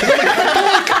god, and I'm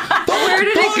like, Where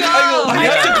did it go? I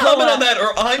have know. to comment on that,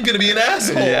 or I'm gonna be an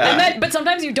asshole. Yeah. And then, but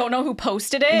sometimes you don't know who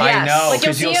posted it. I know, Like you'll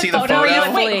 'cause see you'll a see the photo, and you're like,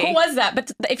 photo. wait, who was that?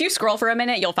 But if you scroll for a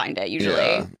minute, you'll find it usually.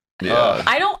 Yeah. Yeah.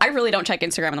 I really don't check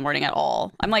Instagram in the morning at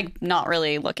all. I'm like not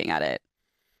really looking at it.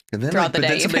 And then, throughout like, the but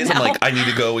then day, some days even I'm like, now. I need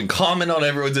to go and comment on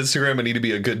everyone's Instagram. I need to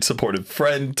be a good supportive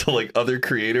friend to like other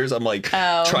creators. I'm like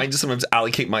Oh. trying to sometimes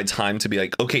allocate my time to be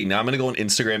like, okay, now I'm gonna go on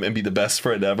Instagram and be the best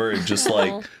friend ever, and just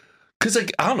like, cause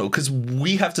like I don't know, cause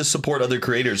we have to support other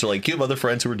creators. Or like you have other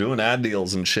friends who are doing ad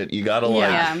deals and shit. You gotta like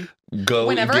Yeah. go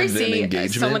Whenever I give them see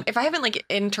engagement. someone, if I haven't like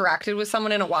interacted with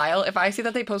someone in a while, if I see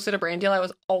that they posted a brand deal, I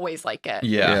was always like it.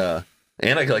 Yeah.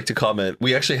 And I like to comment.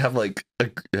 We actually have like I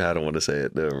don't want to say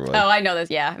it. Never mind. Oh, I know this.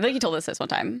 Yeah, I feel like you told us this one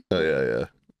time. Oh yeah.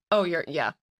 Oh,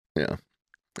 Yeah.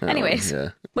 Anyways. Yeah.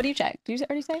 What do you check? Did you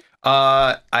already say?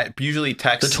 I usually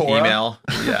text, The Torah? email.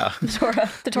 Yeah.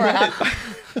 The Torah app.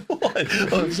 What?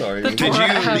 Oh, I'm sorry. The Did Torah you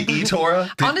app. the eTorah?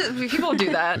 Honestly, people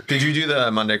do that. Did you do the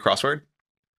Monday crossword?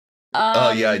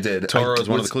 Oh yeah, I did. Torah I was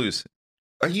one of the clues.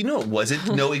 You know, was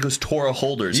it? No, it goes Torah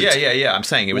holders. Yeah. I'm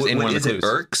saying it was What- in what one of is the it,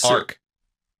 clues. Arcs or- Arc.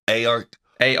 ARK.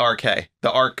 ARK.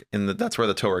 The arc that's where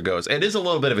the Torah goes. It is a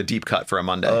little bit of a deep cut for a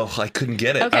Monday. Oh, I couldn't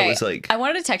get it. Okay, I was like, I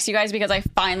wanted to text you guys because I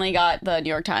finally got the New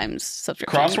York Times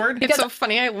subscription. Crossword? It's so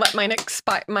funny. I let mine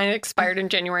expire. Mine expired in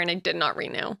January, and I did not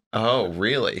renew. Oh,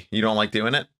 really? You don't like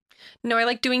doing it? No, I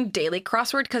like doing daily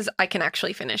crossword because I can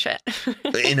actually finish it.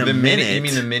 in a The minute. mini? You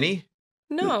mean the mini?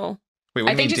 No, Wait,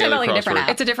 what I do you think mean she's talking daily about, like, a different crossword? app.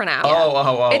 it's a different app.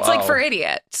 Oh. It's like for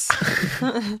idiots,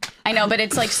 I know, but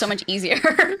it's like so much easier.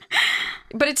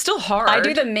 but it's still hard. I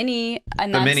do the mini,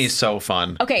 and The that's... mini's so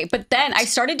fun. Okay, but then I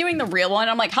started doing the real one.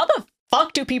 And I'm like, how the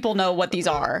fuck do people know what these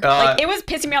are? Like, it was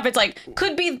pissing me off. It's like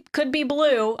could be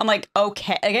blue. I'm like,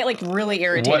 okay. I get like really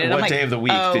irritated. What I'm like, day of the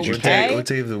week did you okay. pick? What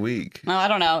day of the week? Oh, I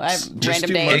don't know. I have Just random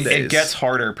do days. Monday. It gets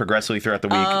harder progressively throughout the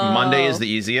week. Oh. Monday is the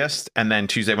easiest, and then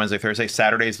Tuesday, Wednesday, Thursday.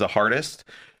 Saturday is the hardest.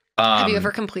 Have you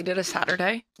ever completed a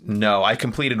Saturday? No, I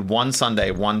completed one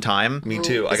Sunday one time. Me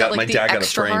too. I Is got that, like, my the dad got it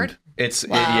extra framed. hard? It's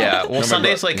Wow. yeah. Well, Remember-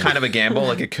 Sunday's like kind of a gamble.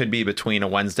 Like it could be between a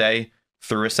Wednesday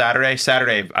through a Saturday.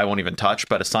 Saturday I won't even touch,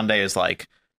 but a Sunday is like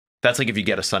that's like if you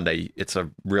get a Sunday, it's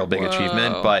a real big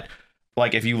achievement. Whoa. But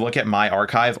like if you look at my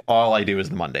archive, all I do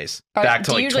is the Mondays. Back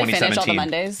to do you like usually finish all 2017. the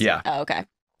Mondays? Yeah. Oh, okay.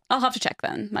 I'll have to check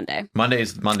then. Monday.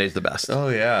 Monday's the best. Oh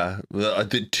yeah, well, I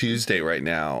did Tuesday right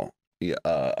now. Yeah,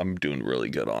 I'm doing really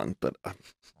good on. But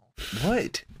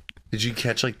what? Did you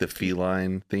catch like the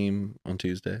feline theme on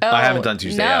Tuesday? Oh, I haven't done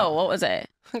Tuesday No, yet. what was it?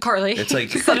 Carly, It's like-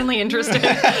 suddenly interested.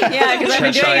 Yeah, because I've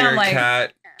been doing it. I'm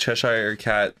like, Cheshire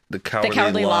Cat, the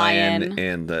Cowardly Lion.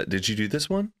 and the. Did you do this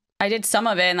one? I did some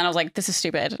of it, and then I was like, this is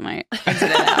stupid, and I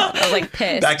exited out. I was like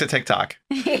pissed. Back to TikTok.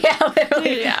 yeah,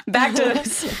 literally. Yeah. Back to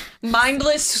this.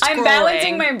 Mindless scrolling. I'm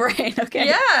balancing my brain. Okay.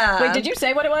 Yeah. Wait, did you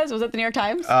say what it was? Was it the New York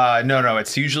Times? No,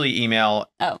 it's usually email,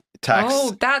 Oh. text.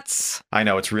 Oh, that's I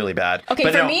know it's really bad. Okay,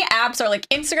 But for no, me, apps are like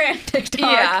Instagram, TikTok,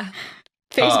 yeah.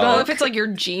 Facebook. Well, if it's like your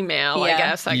Gmail, I Yeah.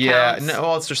 guess that yeah, counts. no,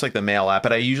 well, it's just like the mail app,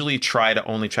 but I usually try to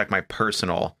only check my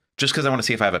personal just because I want to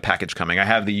see if I have a package coming. I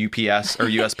have the UPS or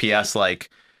USPS, like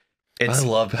it's I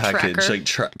love package Tracker.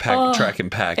 like Oh, track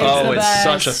and package. it's oh, the it's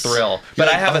such a best. thrill. But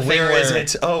I have a thing where is where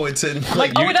it? Oh, it's in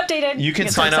like, you- oh, it updated. you can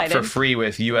Get so sign up for excited. free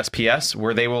with USPS,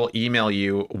 where they will email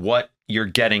you what you're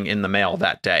getting in the mail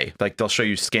that day. Like they'll show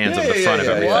you scans of the Yeah, front yeah,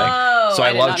 of everything. Whoa, So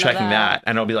I did love not know checking that.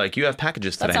 and it'll be like, you have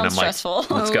packages That today, and I'm sounds stressful.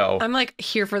 like, let's go. I'm like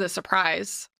here for the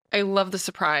surprise. I love the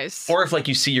surprise. Or if like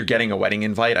you see you're getting a wedding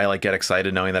invite, I like get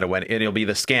excited knowing that it'll be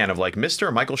the scan of like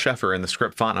Mr. Michael Sheffer in the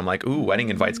script font. I'm like, ooh, wedding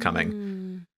invite's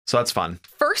coming. So that's fun.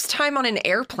 First time on an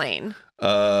airplane.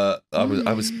 I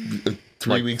was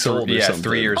 3 weeks old or something.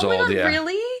 3 years Oh my old. God, Yeah.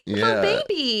 really? Yeah. Oh,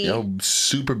 baby.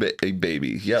 Super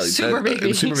baby. Yeah, Super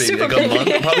baby. Super baby. Super Like baby.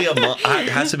 a month, probably a month. It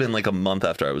has to have been like a month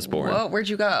after I was born. Whoa, where'd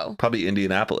you go? Probably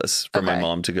Indianapolis for my Okay.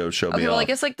 mom to go show Okay, me well, off. I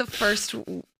guess like the first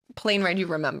plane ride you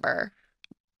remember.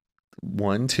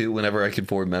 1, 2, whenever I could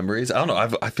forward memories. I don't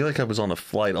know. I feel like I was on a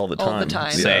flight all the All time. the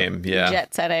time. Same. Yeah.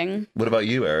 Jet setting. What about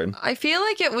you, Aaron? I feel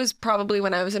like it was probably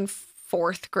when I was in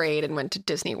 4th grade and went to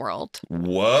Disney World.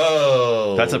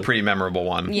 Whoa. That's a pretty memorable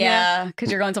one. Yeah,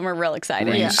 because you're going somewhere real exciting.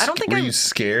 Were you, Yeah, I don't think were I'm- you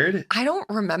scared? I don't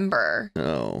remember.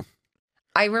 No.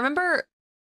 I remember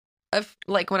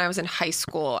like when I was in high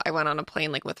school, I went on a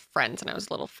plane like with friends and I was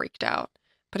a little freaked out.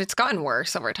 But it's gotten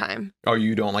worse over time. Oh,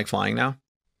 you don't like flying now?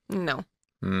 No.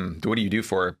 What do you do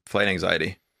for flight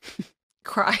anxiety?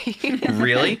 Cry.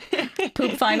 Really?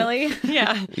 Poop finally.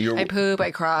 Yeah. You're, I poop, I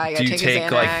cry, Do I you take a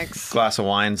take like Xanax. glass of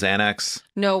wine, Xanax?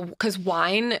 No, because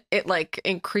wine, it like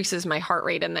increases my heart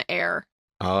rate in the air.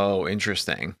 Oh,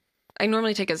 interesting. I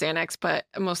normally take a Xanax, but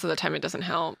most of the time it doesn't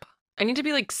help. I need to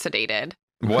be like sedated.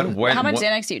 What? How much what-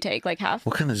 Xanax do you take? Like half?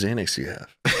 what kind of Xanax do you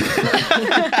have?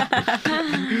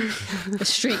 The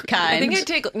street kind. I think I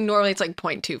take, normally it's like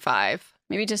 0.25.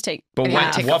 Maybe just take. But Yeah,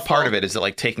 what, take a what part full- of it is it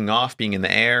like taking off, being in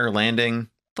the air, landing?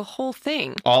 The whole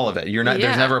thing. All of it. You're not. There's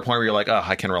Yeah. never a point where you're like, oh,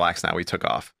 I can relax now. We took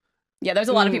off. Yeah, there's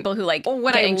a lot of people who like. Well,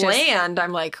 when get I anxious. land,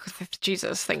 I'm like,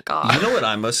 Jesus, thank God. You know what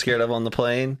I'm most scared of on the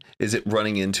plane? Is it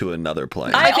running into another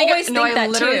plane? I think- always no, think I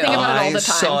that literally too. think about it all I the time.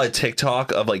 saw a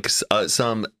TikTok of like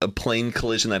some plane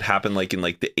collision that happened like in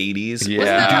like the 80s. Yeah.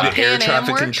 Wasn't that Due how to air Pan Am traffic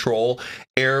worked? control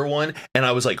error one. And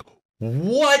I was like,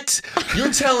 what?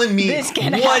 You're telling me This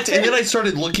can what? happen. And then I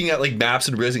started looking at like maps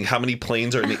and realizing how many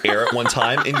planes are in the air at one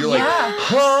time. And you're like, Yeah.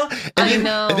 huh? And I then,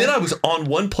 know. And then I was on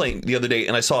one plane the other day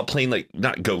and I saw a plane like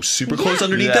not go super close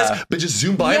underneath Yeah. us, but just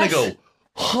zoom by and I Yes. go,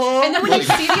 huh? And then when you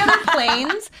see the other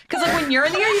planes, because like when you're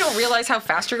in the air, you don't realize how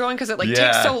fast you're going because it like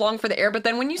Yeah. takes so long for the air. But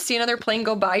then when you see another plane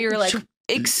go by, you're like,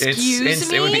 excuse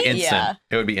me. It would be instant. Yeah.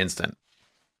 It would be instant.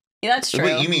 Yeah, that's true.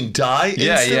 Wait, you mean die?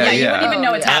 Yeah, instantly? yeah, you wouldn't even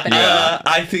know it's Yeah. happening.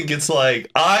 I think it's like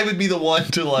I would be the one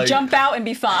to like Jump out and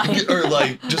be fine. or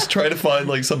like just try to find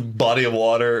like some body of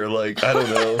water or like I don't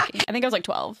know. I think I was like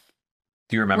 12.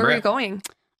 Do you Where remember were you it? going?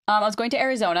 I was going to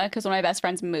Arizona because one of my best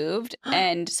friends moved,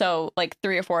 and so like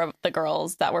 3 or 4 of the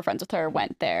girls that were friends with her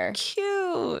went there. Cute.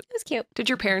 It was cute. Did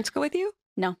your parents go with you?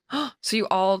 No. So you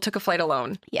all took a flight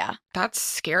alone. Yeah, That's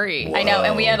scary. I know,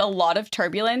 and we Whoa. had a lot of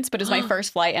turbulence, but it was my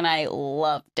first flight, and I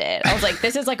loved it. I was like,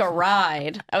 "This is like a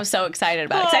ride." I was so excited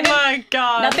about it. 'Cause I didn't- my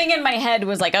God. nothing in my head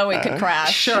was like, "Oh, it could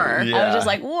crash." Sure. I Yeah. was just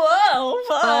like, "Whoa,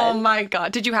 Oh fun!" my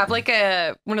God. Did you have like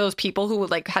one of those people who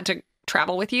would like had to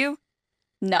travel with you?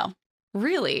 No,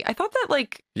 Really? I thought that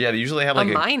like Yeah, they usually have a like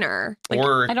minor. Like,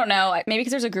 or I don't know. Maybe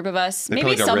because there's a group of us. They put,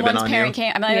 Maybe like, a ribbon someone's on parent you?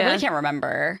 came. I mean, I Yeah. really can't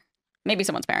remember. Maybe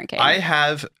someone's parent came. I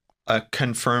have a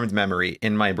confirmed memory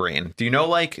in my brain. Do you know,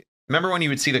 like, remember when you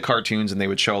would see the cartoons and they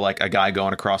would show like a guy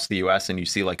going across the U.S. and you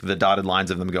see like the dotted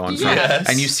lines of them going from, Yes.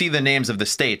 and you see the names of the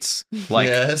states, like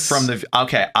Yes. from the.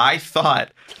 Okay, I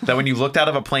thought that when you looked out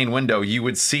of a plane window, you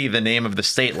would see the name of the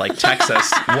state, like Texas.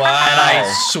 Wow. And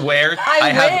I swear,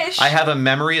 I wish. I have a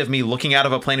memory of me looking out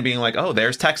of a plane and being like, "Oh,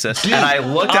 there's Texas." And I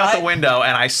looked out the window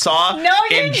and I saw No,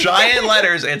 you in didn't. giant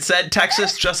letters it said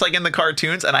Texas, just like in the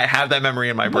cartoons, and I have that memory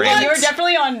in my brain. You were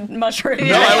definitely on mushrooms.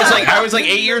 No, I was like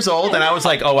 8 years old, and I was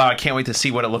like, "Oh wow, I can't wait to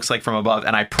see what it looks like from above."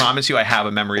 And I promise you, I have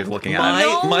a memory of looking at it.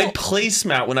 No. My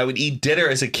placemat when I would eat dinner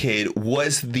as a kid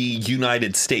was the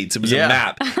United States. It was Yeah. a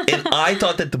map. And I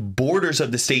thought that the borders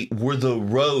of the state were the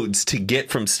roads to get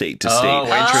from state to state. Oh,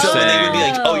 So when they would be like,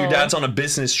 interesting. "Oh, your dad's on a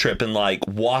business trip in like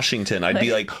Washington," I'd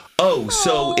be like, "Oh,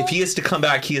 so if he has to come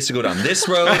back, he has to go down this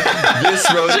road, this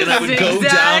road," and I would go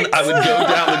down. Zigzags. I would go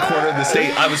down the corner of the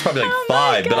state. I was probably like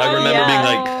 5, but I remember being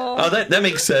like, "Oh, that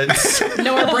makes sense."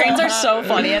 No, our brains are so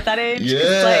funny at that age. Yeah,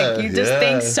 It's like you just yeah.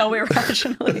 think so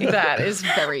irrationally. that is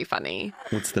very funny.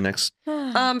 What's the next?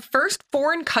 First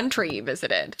foreign country you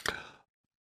visited.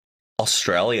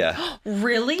 Australia.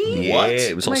 Really? Yeah, What?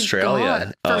 it was Oh my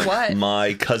Australia. God. For what?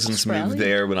 My cousins moved Australia?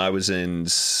 there when I was in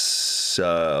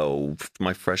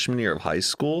my freshman year of high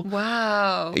school.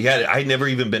 Wow. Yeah, I'd never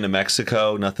even been to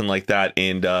Mexico, nothing like that.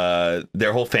 And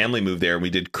their whole family moved there, and we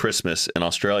did Christmas in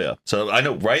Australia. So I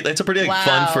know, right? That's a pretty like,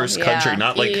 fun Wow, first yeah. country.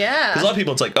 Not like, Yeah. because a lot of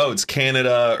people, it's like, oh, it's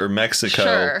Canada or Mexico,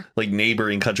 Sure. like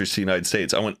neighboring countries to the United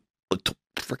States. I went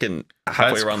freaking halfway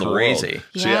That's around crazy. the world.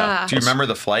 So, yeah. Yeah. Do you remember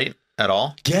the flight at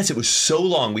all? Yes, it was so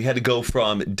long. We had to go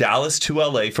from Dallas to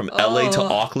LA, from LA to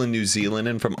Auckland, New Zealand,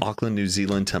 and from Auckland, New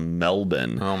Zealand to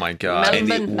Melbourne. Oh my god. And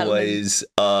it was,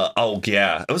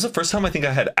 it was the first time I think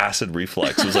I had acid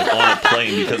reflux. It was like on a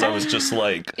plane because I was just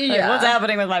like, Like, what's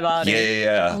happening with my body?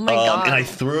 yeah. Oh my God. And I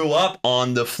threw up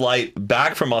on the flight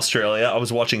back from Australia. I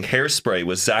was watching Hairspray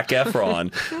with Zac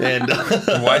Efron. And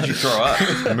Why'd you throw up?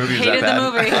 The movie was Hated that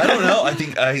the bad. movie. I don't know. I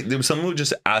think there was someone with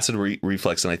just acid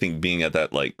reflux, and I think being at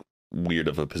that like weird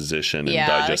of a position and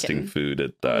Yeah, I digesting can- food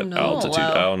at that no. altitude.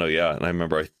 Wow. I don't know. Yeah, and I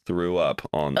remember I threw up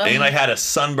on, and I had a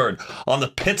sunburn on the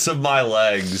pits of my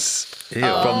legs Ew.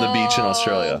 from the beach in Oh,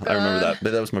 Australia. I remember God. that,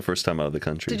 but that was my first time out of the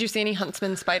country. Did you see any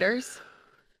huntsman spiders?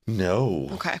 No.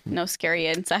 Okay. No scary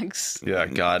insects. Yeah,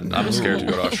 God, I'm scared to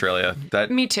go to Australia.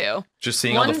 That Me too. just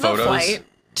seeing all the One, photos flight.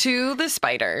 Two, the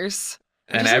spiders.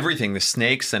 and everything, the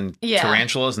snakes and Yeah.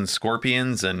 tarantulas and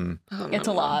scorpions and Oh, It's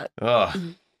no. a lot. ugh.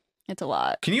 It's a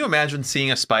lot. Can you imagine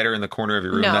seeing a spider in the corner of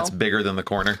your room No. that's bigger than the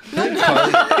corner?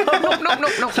 Carly,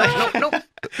 Nope.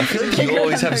 I feel like you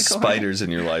always have Cool. spiders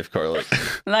in your life, Carly.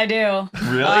 I do.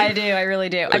 Really? I do. I really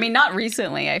do. I mean, not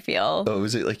recently, I feel. Oh,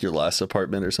 was it like your last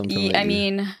apartment or something? I that you-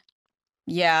 mean,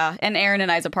 yeah. And Aaron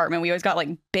and I's apartment, we always got like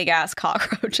big ass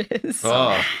cockroaches.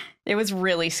 Oh, It was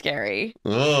really scary.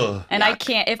 Ugh. And I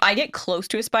can't, if I get close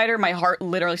to a spider, my heart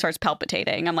literally starts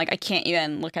palpitating. I'm like, I can't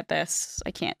even look at this.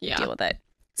 I can't Yeah. deal with it.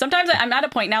 Sometimes I'm at a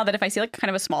point now that if I see like kind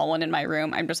of a small one in my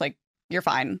room, I'm just like, you're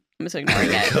fine. I'm just ignoring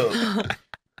it. Go.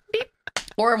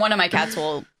 Or one of my cats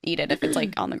will eat it if it's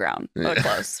like on the ground or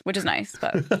close, which is nice.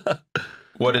 But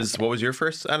what was your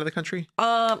first out of the country?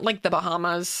 Like the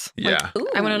Bahamas. Yeah.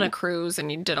 I went on a cruise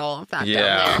and you did all of that Yeah.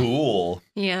 down there. Cool.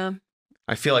 Yeah.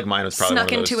 I feel like mine was probably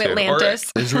Snuck one of those into too.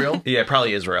 Atlantis. Israel? Yeah,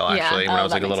 probably Israel Yeah. actually. When I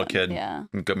was that like a makes little sense. kid, Yeah.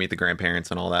 and go meet the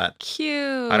grandparents and all that.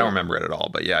 Cute. I don't remember it at all,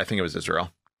 but yeah, I think it was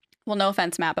Israel. Well, no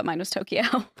offense, Matt, but mine was Tokyo.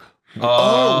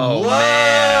 Oh, whoa!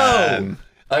 man.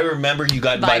 I remember you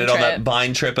got invited on that trip.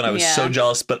 Vine trip, and I was Yeah. so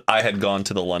jealous, but I had gone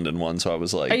to the London one, so I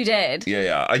was like, Oh, you did?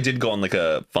 yeah. I did go on like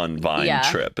a fun Vine Yeah.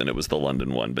 trip, and it was the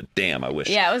London one, but damn, I wish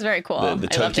Yeah, it was very cool. the I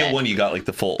loved Tokyo it. one, you got like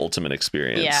the full ultimate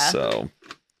experience. Yeah. So,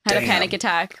 Had a Damn. panic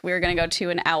attack. We were going to go to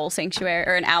an owl sanctuary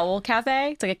or an owl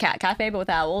cafe. It's like a cat cafe, but with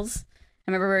owls.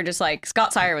 I remember we were just like,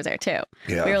 Scott Sire was there too.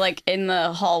 Yeah. We were like in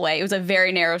the hallway. It was a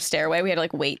very narrow stairway. We had to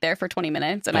like wait there for 20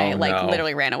 minutes. And I Oh, like no.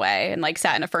 literally ran away and like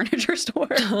sat in a furniture store.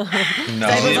 No. I you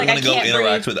was didn't like, I want to go can't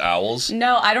interact breathe. with owls?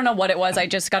 No, I don't know what it was. I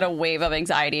just got a wave of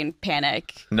anxiety and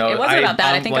panic. No, it wasn't about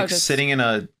that. I I'm think like I was just sitting in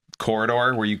a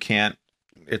corridor where you can't.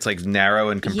 It's like narrow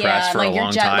and compressed yeah, for like a you're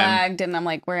long jet time. lagged, and I'm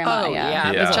like, where am I? Oh,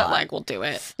 yeah. Yeah. The jet lag will do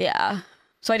it. Yeah.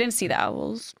 So I didn't see the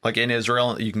owls. Like in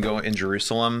Israel, you can go in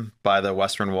Jerusalem by the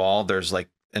Western Wall. There's like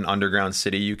an underground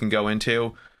city you can go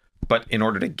into, but in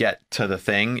order to get to the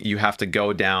thing, you have to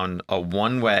go down a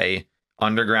one-way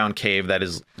underground cave that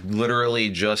is literally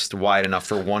just wide enough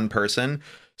for one person.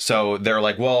 So they're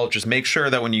like, well, just make sure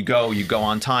that when you go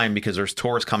on time because there's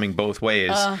tours coming both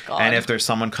ways. Oh, God. And if there's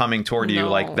someone coming toward you,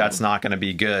 like No. that's not going to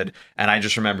be good. And I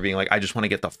just remember being like, I just want to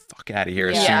get the fuck out of here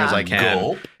as soon Yeah. as I can.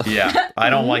 Gulp. Yeah.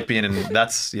 I don't like being in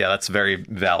that's very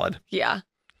valid. Yeah.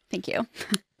 Thank you.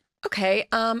 Okay.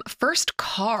 First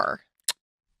car.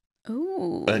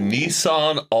 Ooh. A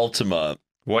Nissan Altima.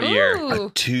 What year?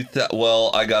 Ooh.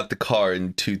 Well, I got the car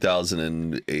in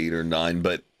 2008 or 9,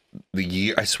 but the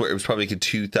year, I swear it was probably like a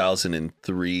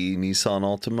 2003 Nissan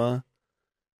Altima,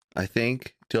 I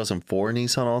think. 2004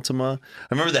 Nissan Altima. I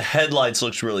remember the headlights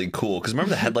looked really cool because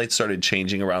remember the headlights started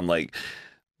changing around like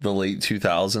the late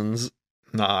 2000s.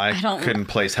 No, I don't- couldn't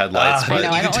place headlights, I but know,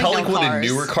 you I could don't tell like like what cars. a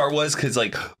newer car was because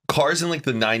like cars in like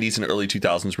the 90s and early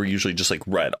 2000s were usually just like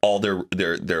red. All their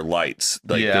lights,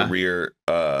 like Yeah. the rear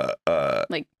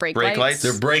Like brake Brake lights?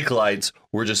 their brake lights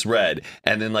were just red,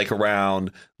 and then like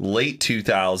around late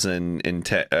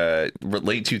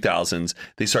 2000s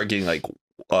they started getting like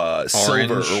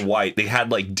silver Orange. or white. They had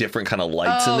like different kind of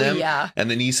lights Oh, in them. yeah. And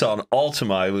the Nissan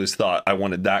Altima, I always thought I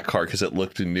wanted that car because it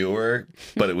looked newer,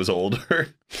 but it was older.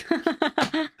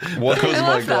 what was I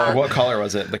love that. what color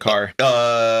was it? The car.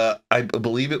 I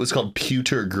believe it was called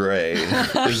Pewter Gray.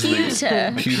 Is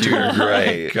Pewter. Pewter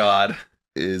Gray God,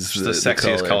 is it's the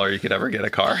sexiest color you could ever get a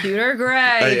car. Computer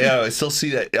gray. Yeah, I still see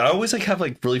that. I always like have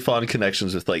like really fond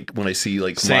connections with like when I see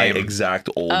like Same. my exact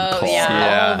old Oh, car. yeah.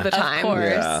 Yeah. All the time. Of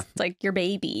course. Yeah. It's like your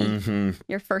baby, Mm-hmm.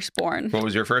 your firstborn. What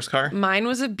was your first car? Mine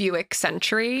was a Buick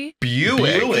Century.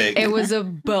 Buick. It was a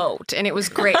boat and it was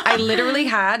great. I literally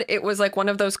had, it was like one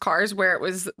of those cars where it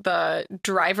was the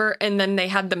driver and then they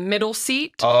had the middle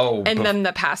seat Oh, and then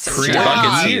the passenger. pre-bucket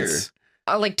Stop. seats.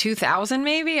 like 2000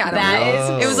 maybe. I don't That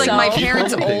know. is It was like so my cool.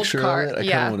 parents' Can you old picture of car. it? I kind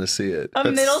Yeah. of want to see it. A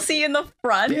middle seat in the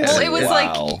front. Yeah. Well, it was Wow.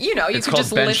 like, you know, you It's could called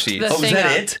just bench lift seats. the Oh, is thing that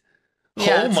up. it?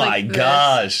 Yeah, Oh it's my like this.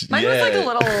 gosh. Mine was like a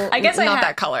little, I guess not I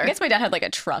that color. I guess my dad had like a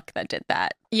truck that did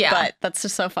that. Yeah. But that's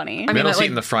just so funny. I mean, Middle that, seat like,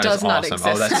 in the front does is not awesome.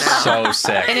 exist Oh, that's now. so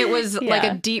sick. And it was like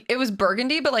Yeah. it was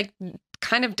burgundy, but like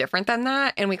kind of different than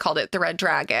that. And we called it the Red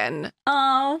Dragon,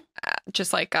 Oh.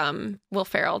 just like Will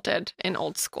Ferrell did in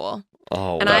Old School.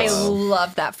 Oh, And wow. I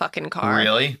love that fucking car.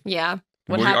 Really? Yeah.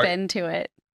 What Were you- happened to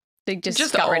it? They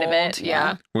just got old, rid of it.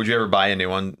 Yeah. Would you ever buy a new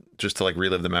one just to like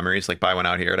relive the memories? Like buy one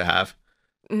out here to have?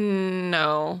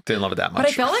 No. Didn't love it that much. But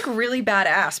I felt like really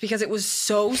badass because it was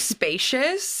so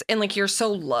spacious and like you're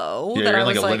so low yeah, that you're I in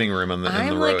was like a like, living room in the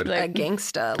I'm road. like a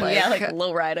gangsta. Like, Yeah, like a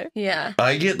low rider. yeah.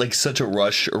 I get like such a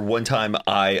rush. Or one time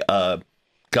I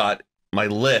got my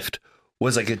lift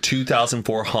was like a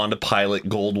 2004 Honda Pilot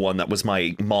Gold one that was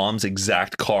my mom's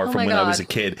exact car Oh from my when I was God. a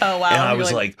kid. Oh, wow. And I You're,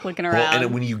 was like, like, looking well, around.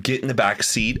 and when you get in the back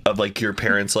seat of like your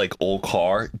parents' like old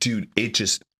car, dude, it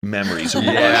just memories rush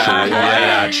Yeah, right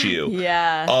yeah. at you.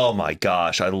 Yeah. Oh my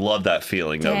gosh, I love that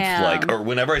feeling Damn. of like, or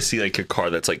whenever I see like a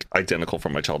car that's like identical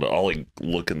from my childhood, I'll like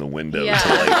look in the window Yeah. to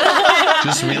like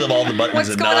just relive all the buttons What's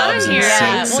and going on knobs and here?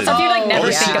 Yeah. seats Well, and stuff you like Oh, never all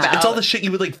the think shit- about. It's all the shit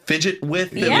you would like fidget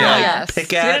with and Yeah. like Yes.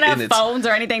 pick We at, didn't have and it's. phones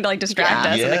or anything to like distract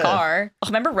Yeah. us in the Yeah. car. I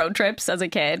remember road trips as a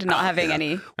kid, not having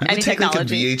any We would take technology.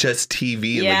 like a VHS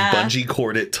TV and Yeah. like bungee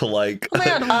cord it to like Oh my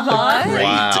God. Uh-huh. a crate,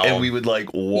 Wow. and we would like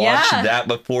watch Yeah. that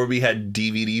before we had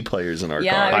DVD players in our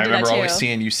Yeah, car. we I did remember that always too.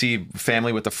 seeing you see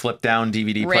family with the flip down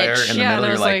DVD player Rich. in the Yeah, middle. and I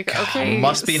You're was like, like, okay,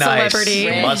 must be nice. celebrity.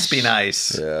 Rich. Must be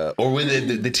nice. Yeah, or when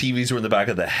the TVs were in the back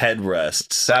of the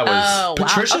headrests. That was Oh, wow.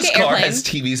 Patricia's Okay, car airplane. has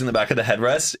TVs in the back of the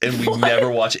headrest, and we never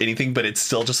watch anything, but it's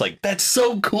still just like, that's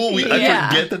so cool. I Yeah.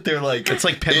 forget that they're like, It's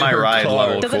like Pimp in My her Ride car.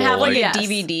 level. Does it cool, have like like- a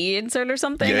DVD insert or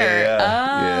something? Yeah, or,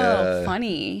 yeah. Oh,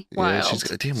 funny. Yeah, Wild. she's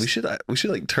damn. We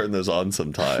should like turn those on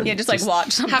sometime. Yeah, just like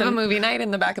watch something. Have a movie night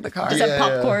in the back of the car. Just Yeah. have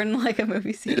popcorn like a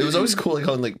movie scene. It was always cool, like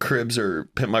on like Cribs or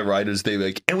Pimp My Riders. They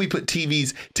like, and we put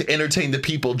TVs to entertain the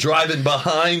people driving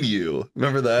behind you.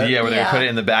 Remember that? yeah, when they Yeah. put it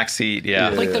in the back seat. Yeah.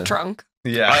 Yeah. Like the trunk.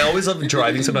 Yeah. I always love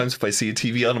driving. Sometimes if I see a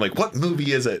TV on, I'm like, what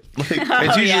movie is it? Like, It's Oh,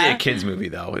 usually yeah. a kid's movie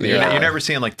though. Yeah. You're never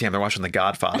seeing like, damn, they're watching The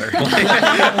Godfather.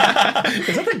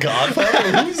 is that The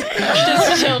Godfather? Who's...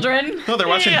 Just children. No, they're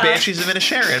watching Yeah. Banshees of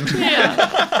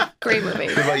Inisherin. Great movie.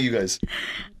 What about you guys?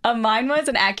 Mine was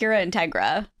an Acura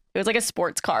Integra. It was like a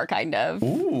sports car, kind of.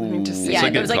 Ooh, Just- Yeah, a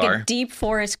it good was like car. a deep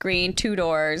forest green, 2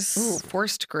 doors. Ooh,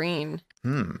 forced green.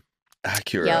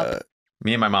 Acura. Yep.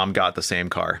 Me and my mom got the same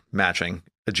car, matching.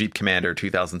 A Jeep Commander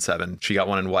 2007. She got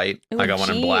one in white. Ooh, I got one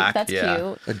in Jeep, black. That's yeah.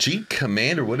 cute. A Jeep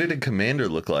Commander. What did a Commander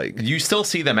look like? You still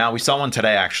see them out. We saw one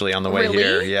today actually on the way Really?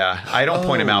 here. Yeah. I don't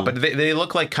point them out, Oh. but they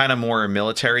look like kind of more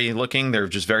military looking. They're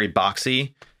just very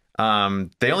boxy.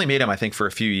 They only made them, I think, for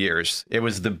a few years. It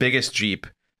was the biggest Jeep.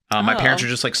 My Oh. parents were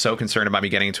just like so concerned about me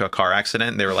getting into a car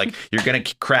accident. They were like, "You're gonna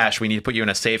crash. We need to put you in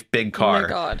a safe big car." Oh my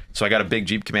God. So I got a big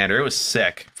Jeep Commander. It was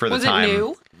sick for the Was it time.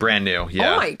 new? Brand new.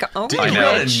 Yeah. Oh my God. Oh Did my I you know.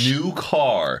 get a Rich. new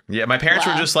car? Yeah. My parents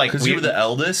were Wow. just like, Because you were the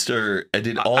eldest, or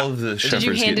did all of the shepherds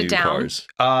you hand get it new down? cars?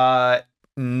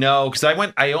 No, because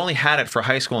I only had it for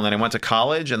high school, and then I went to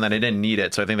college, and then I didn't need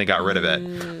it, so I think they got rid of it.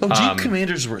 Oh, Jeep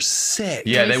Commanders were sick.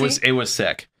 Yeah, Can we it was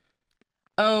sick.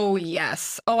 Oh,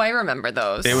 yes. Oh, I remember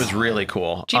those. It was really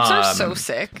cool. Jeeps are so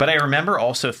sick. But I remember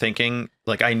also thinking,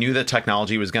 like, I knew that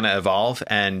technology was going to evolve,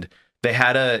 and they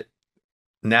had a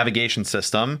navigation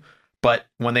system. But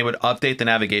when they would update the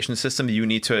navigation system, you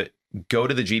need to go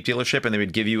to the Jeep dealership, and they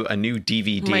would give you a new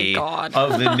DVD God.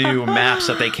 of the new maps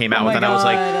that they came out Oh with. my And I was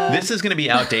like, God. this is going to be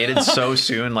outdated so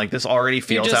soon. Like, this already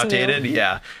feels just outdated.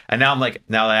 Yeah. And now I'm like,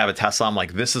 now that I have a Tesla, I'm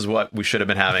like, this is what we should have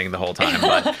been having the whole time.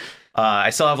 But I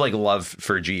still have like love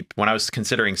for Jeep. When I was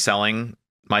considering selling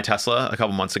my Tesla a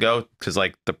couple months ago, because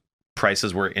like the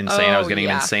prices were insane. I was Oh, getting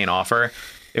an yeah. insane offer.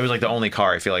 It was like the only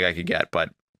car I feel like I could get, but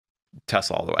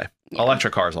Tesla all the way.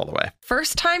 Electric cars all the way.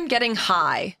 First time getting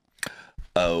high.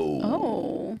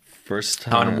 Oh. First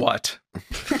time. On what?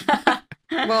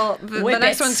 Well, the Whippets.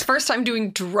 next one's first time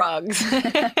doing drugs.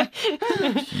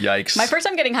 Yikes. My first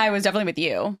time getting high was definitely with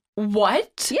you.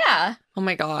 What? Yeah. Oh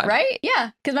my God. Right?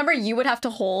 Yeah. Because remember, you would have to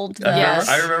hold the. Yes.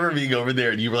 I remember being over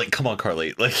there, and you were like, "Come on,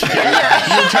 Carly!" Like you were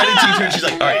trying to teach her. And she's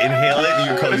like, "All right, inhale it." And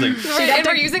your Carly's like, Right, had and to-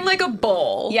 we're using like a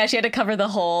bowl. Yeah, she had to cover the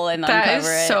hole and That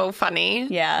uncover is it. so funny.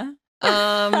 Yeah.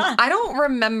 I don't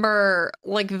remember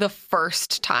like the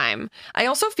first time. I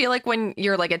also feel like when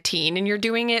you're like a teen and you're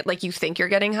doing it, like you think you're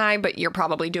getting high, but you're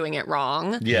probably doing it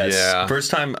wrong. "Yes." Yeah.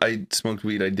 First time I smoked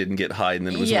weed, I didn't get high, and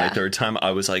then it was Yeah. my third time. I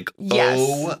was like, Yes.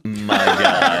 "Oh my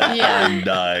god, Yeah. I'm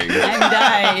dying." I'm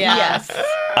dying. Yeah. Yes.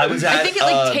 I was at. I think it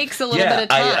like takes a little bit of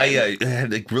time. I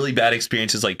had like really bad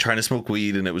experiences like trying to smoke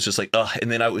weed, and it was just like, ugh.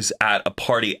 And then I was at a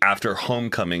party after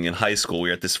homecoming in high school. We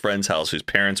were at this friend's house whose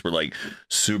parents were like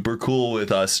super cool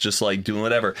with us, just like doing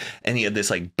whatever. And he had this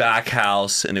like back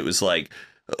house, and it was like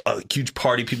a huge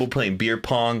party, people playing beer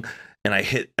pong. And I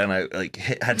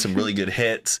had some really good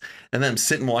hits. And then I'm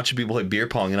sitting watching people play beer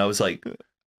pong, and I was like,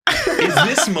 is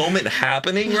this moment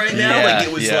happening right now? Yeah, like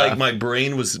it was like my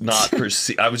brain was not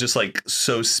I was just like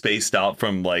so spaced out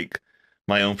from like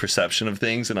my own perception of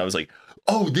things, and I was like,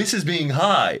 oh, this is being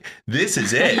high. This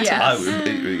is it. Yes.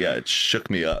 It shook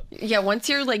me up. Yeah, once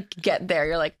you're like get there,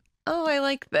 you're like, oh, I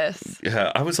like this.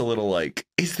 Yeah, I was a little like,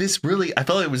 is this really? I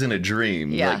felt it was in a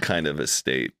dream, Yeah. like kind of a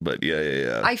state. But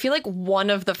yeah. I feel like one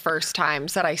of the first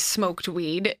times that I smoked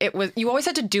weed, you always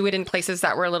had to do it in places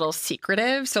that were a little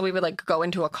secretive. So we would like go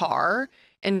into a car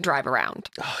and drive around.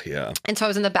 Oh yeah. And so I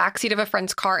was in the backseat of a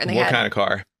friend's car, and they What had kind of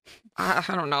car? I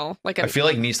don't know, like I feel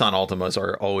like Nissan Altimas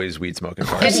are always weed smoking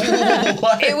cars.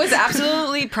 it was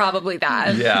absolutely probably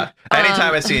that. Yeah.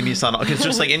 Anytime I see a Nissan, because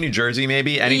just like in New Jersey,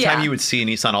 maybe anytime Yeah. you would see a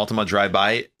Nissan Altima drive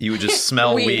by, you would just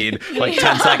smell Weed. weed. Like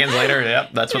 10 seconds later, yep,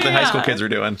 that's what the high school Yeah. kids are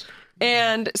doing.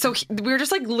 And so we were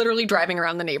just like literally driving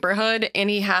around the neighborhood, and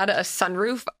he had a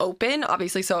sunroof open,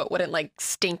 obviously, so it wouldn't like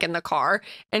stink in the car.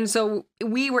 And so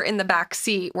we were in the back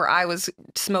seat where I was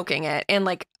smoking it, and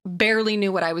like barely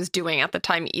knew what I was doing at the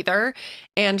time either.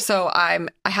 And so I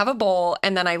have a bowl,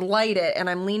 and then I light it, and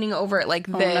I'm leaning over it like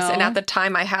this. no. And at the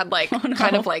time I had like no.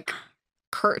 kind of like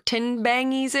curtain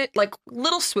bangies, like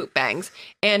little swoop bangs,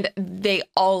 and they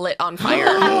all lit on fire.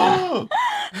 Oh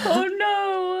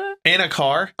no. In a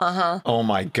car? Uh-huh. Oh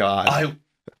my God.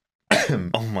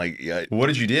 Oh my god. What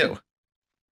did you do?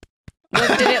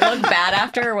 Did it look bad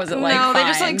after, or was it like no, they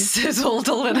just fine? like sizzled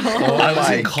a little. Oh I was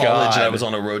my in college and I God. was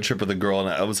on a road trip with a girl, and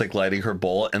I was like lighting her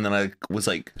bowl, and then I was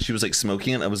like, she was like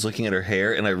smoking it. I was looking at her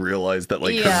hair, and I realized that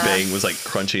like Yeah. her bang was like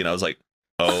crunchy, and I was like,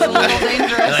 A oh. little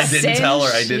dangerous. And I didn't tell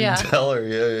her. I didn't Yeah. tell her.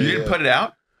 Yeah. You didn't put it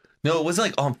out? No, it wasn't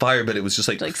like on fire, but it was just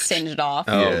like Like singed off.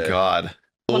 Oh Yeah. God.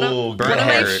 One of, oh, one burnt of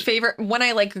my hair. favorite, when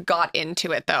I like got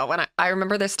into it though, when I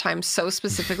remember this time so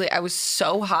specifically, I was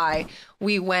so high.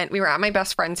 We were at my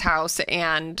best friend's house,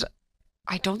 and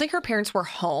I don't think her parents were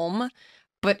home,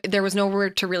 but there was nowhere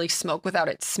to really smoke without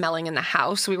it smelling in the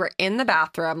house. We were in the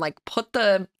bathroom, like put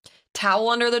the towel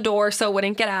under the door so it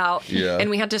wouldn't get out. Yeah. And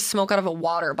we had to smoke out of a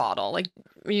water bottle. Like,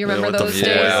 you remember with the those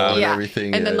floor days? and Yeah.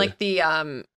 everything. And then yeah. like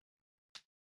the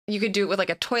you could do it with like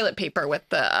a toilet paper with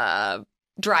the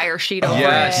dryer sheet over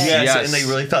Yes. it. Yes, Yes. and they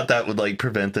really thought that would like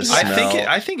prevent the I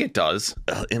smell. think it does.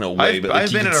 In a way, I've, but like,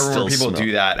 I've you been in can a room where still people smell.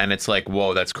 do that, and it's like,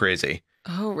 whoa, that's crazy.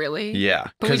 Oh, really? Yeah.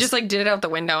 But we 'cause- just like did it out the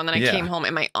window, and then I Yeah. came home,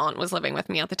 and my aunt was living with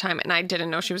me at the time, and I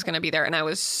didn't know she was going to be there, and I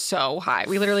was so high.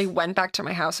 We literally went back to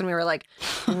my house, and we were like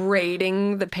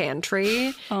raiding the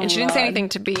pantry, Oh, and she didn't say God.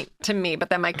 anything to me. But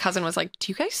then my cousin was like,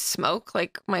 "Do you guys smoke?"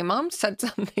 Like my mom said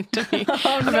something to me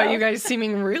Oh, about no. you guys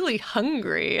seeming really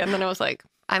hungry, and then I was like,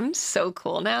 "I'm so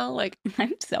cool now." Like,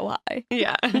 I'm so high.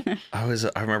 yeah,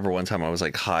 I remember one time I was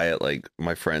like high at like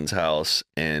my friend's house,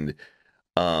 and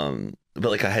but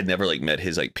like I had never like met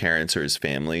his like parents or his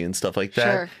family and stuff like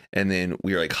that. Sure. And then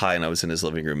we were like high, and I was in his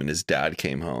living room, and his dad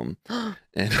came home, and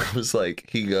I was like,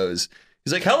 he's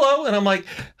like, hello, and I'm like,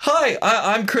 hi,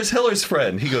 I'm Chris Hiller's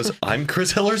friend. He goes, I'm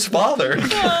Chris Hiller's father.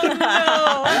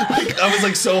 Like, I was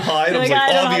like so high, and I was Like, like,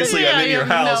 I don't obviously know. I'm in Yeah, your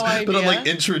you have no house, but I'm like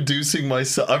idea. introducing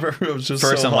myself. I remember I was just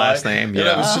First so and high, last name, and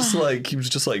yeah. I was just like, he was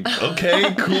just like,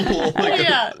 okay, cool. Like,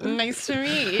 yeah. Nice to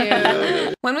meet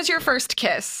you. When was your first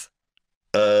kiss?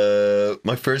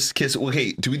 My first kiss.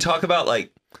 Okay, do we talk about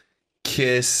like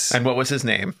kiss? And what was his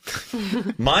name?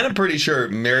 Mine, I'm pretty sure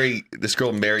this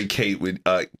girl Mary Kate would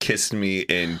kissed me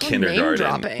in kindergarten.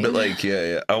 dropping. But like,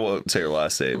 yeah, I won't say her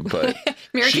last name, but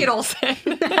Mary She- Kate Olsen.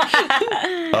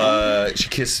 she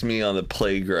kissed me on the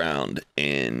playground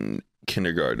in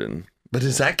kindergarten. But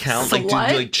does that count? So like, what?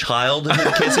 do like childhood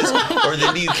kisses, or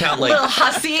then do you count like, Little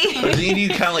hussy. or then do you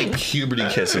count like puberty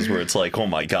kisses where it's like, oh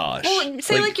my gosh? Well,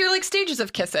 say like your like stages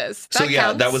of kisses. So That yeah,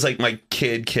 counts. that was like my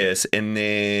kid kiss, and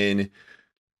then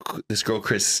this girl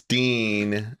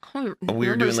Christine, Oh, we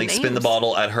were doing like spin the names.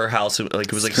 bottle at her house. Like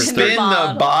it was like her Spin Spin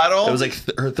the bottle. it was like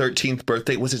her 13th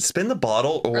birthday. Was it spin the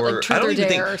bottle or, like Truth I don't or even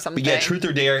think. Dare or something. But yeah, truth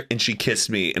or dare, and she kissed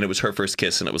me, and it was her first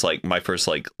kiss, and it was like my first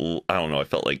like I don't know. I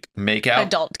felt like Make out.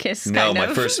 Adult kiss. no, kind my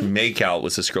of. first makeout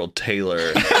was this girl Taylor,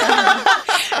 You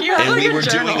have, and like, we a were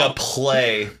journal. doing a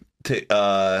play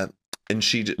to and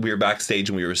we were backstage,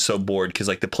 and we were so bored because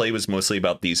like the play was mostly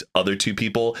about these other two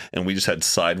people, and we just had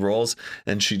side roles,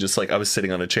 and she just like I was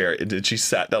sitting on a chair, and then she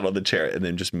sat down on the chair and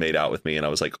then just made out with me, and I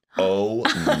was like, oh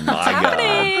my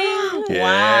god.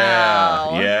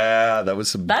 Wow. Yeah, that was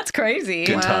some That's crazy.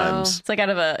 good Wow. times. It's like out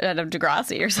of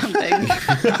Degrassi or something.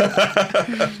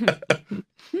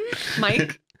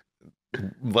 Mike?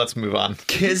 Let's move on.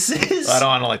 Kisses? I don't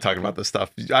want to like talk about this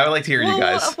stuff. I would like to hear you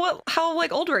guys. How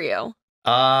like old were you?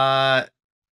 In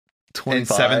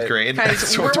 25. 7th grade. Guys,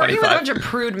 So we're working with a 25. bunch of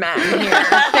prude men here.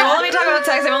 They won't let me talk about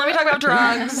sex. They won't let me talk about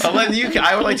drugs.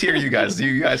 I would like to hear you guys.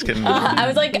 You guys can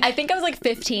I think I was like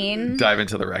 15. dive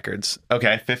into the records.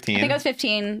 Okay, 15. I think I was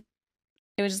 15.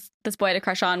 It was this boy I had a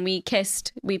crush on. We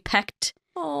kissed, we pecked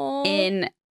Aw. in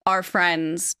our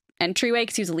friend's entryway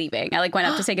because he was leaving. I like went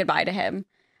up to say goodbye to him.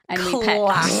 And we pecked.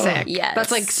 Classic. Yes.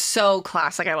 That's like so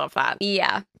classic. I love that.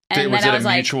 Yeah. Did- And was then it I a was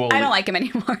like, mutual- I don't like him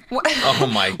anymore. What? Oh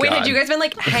my god. Wait, had you guys been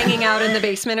like hanging out in the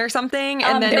basement or something?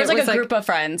 And then there was it like a group of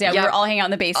friends. Yeah, Yep. we were all hanging out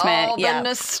in the basement. Oh, yeah. the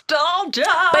nostalgia.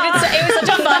 But it was such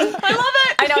a fun. I love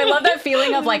it. I know. I love that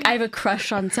feeling of like I have a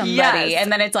crush on somebody, Yes. and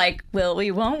then it's like, will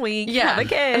we? Won't we? Yeah. Have a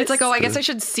kiss. And it's like, oh, I guess I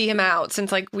should see him out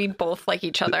since like we both like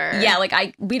each other. yeah.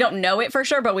 Like we don't know it for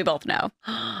sure, but we both know.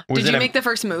 Was Did it you a- make the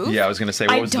first move? Yeah, I was gonna say.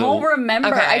 What I was don't remember.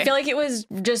 Okay. I feel like it was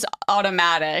just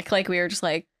automatic. Like we were just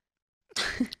like,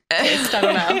 kissed, I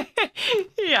don't know.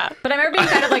 Yeah. But I remember being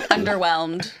kind of like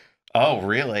underwhelmed. Oh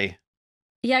really?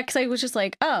 Yeah, because I was just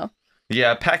like, oh,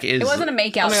 Yeah, Peck is. it wasn't a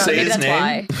makeout. my God. So Say maybe his that's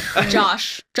name. why.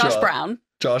 Josh Josh. Brown.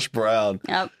 Josh Brown.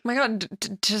 Yep. Oh my God,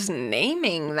 just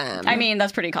naming them. I mean,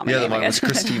 that's pretty common. Yeah, the name, I one was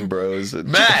guess. Christine Bros.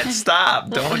 Matt, stop!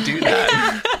 Don't do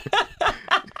that.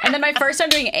 And then my first time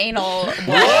doing anal was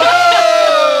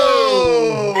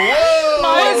Whoa!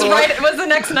 Mine was right. It was the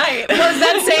next night.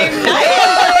 that same night.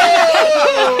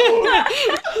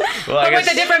 Well, I But guess.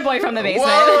 with a different boy from the basement.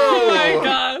 Oh my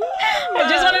God. I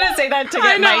just wanted to say that to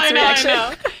get Mike's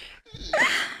reaction.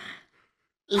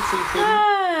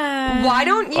 Why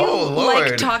don't you Oh, Lord.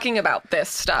 like talking about this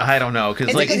stuff? I don't know because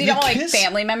Is it like because you don't want like kiss?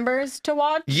 family members to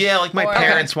watch? yeah, like my Or-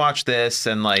 parents watch this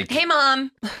and like Hey,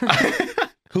 Mom.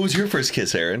 Who was your first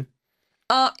kiss, Aaron?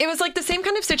 It was like the same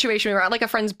kind of situation. We were at like a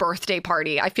friend's birthday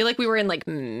party. I feel like we were in like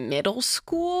middle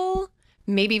school,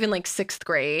 maybe even like 6th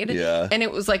grade. Yeah. And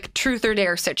it was like truth or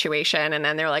dare situation. And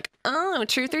then they were like, oh,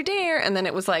 truth or dare. And then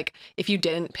it was like, if you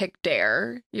didn't pick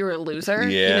dare, you were a loser.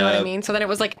 You know what I Yeah. mean? So then it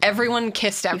was like everyone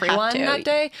kissed have everyone to. that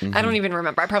day. I don't even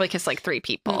remember. I probably kissed like 3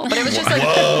 people. But it was just like,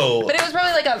 Whoa. but it was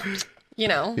probably like a, you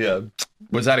know. Yeah.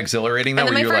 was that exhilarating though?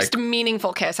 And then Were my you first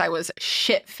meaningful kiss, I was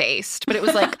shit faced, but it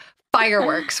was like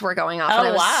fireworks were going off, and Oh,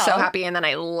 I was wow. so happy. And then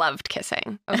I loved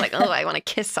kissing. I was like, oh, I want to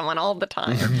kiss someone all the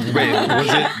time. wait, was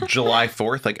it July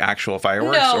 4th, like actual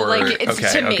fireworks? No, or like it's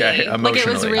okay, to me, okay, like it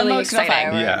was emotionally. really Emotional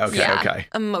exciting. fireworks. Yeah, okay, Yeah. okay.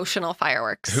 Emotional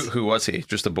fireworks. Who was he?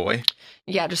 Just a boy?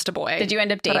 Yeah, just a boy. Did you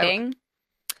end up But I- dating?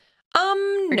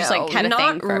 Or Or just, like, had a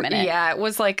thing for a minute? Yeah, it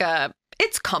was like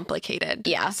it's complicated.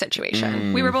 Yeah.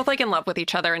 situation. We were both like in love with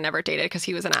each other and never dated because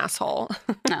he was an asshole.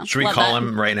 No. Should we Love call that.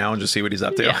 him right now and just see what he's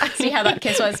up to? See how that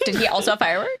kiss was. Did he also have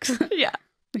fireworks? Yeah,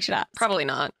 We should ask. probably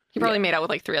not. He probably made out with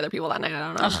like 3 other people that night. I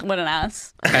don't know. Ugh, what an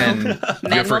ass. And your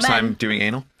Men first will time men. doing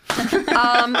anal?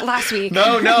 Last week.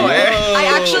 No.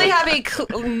 I actually have a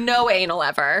no anal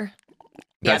ever.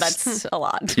 Yeah, That's- that's a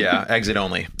lot. Yeah, exit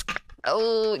only.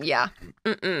 Oh yeah.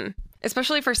 Mm-mm.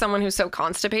 Especially for someone who's so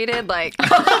constipated, like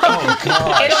Oh,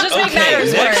 gosh. It'll just make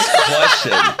matters next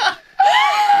question.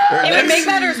 It would make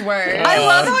matters worse. I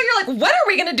love how you're like, when are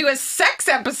we gonna do a sex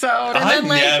episode? And I then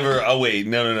like never. Oh wait,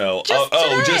 no. Just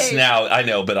Just today. now. I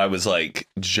know, but I was like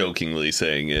jokingly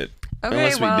saying it. Okay,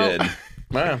 Unless we well. did.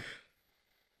 Wow.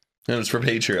 It was for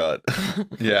Patreon.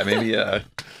 Yeah, maybe.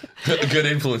 Good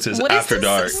influences what is after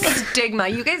this dark. stigma?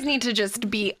 You guys need to just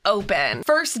be open.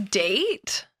 First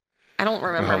date? I don't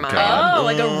remember Oh, mine. God. Oh,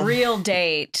 like a real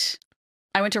date.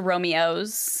 I went to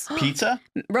Romeo's. Pizza?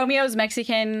 Romeo's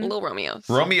Mexican. Little Romeo's.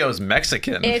 Romeo's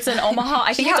Mexican. It's in Omaha.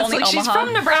 I think Yeah, it's only like she's Omaha.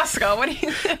 from Nebraska. What do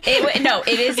you think? No,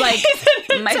 it is like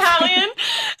my-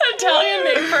 Italian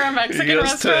name for a Mexican He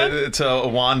goes to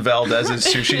Juan Valdez's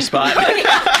sushi spot. Wait,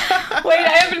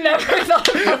 I have never thought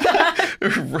about that.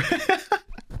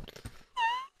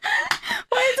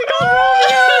 Why is it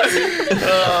called Romeo's?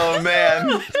 Oh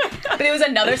man. But it was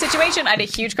another situation. I had a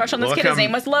huge crush on this kid. His Welcome.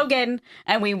 name was Logan,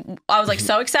 and I was like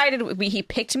so excited. He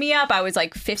picked me up. I was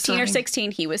like 15 or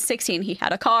 16. He was 16. He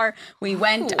had a car. We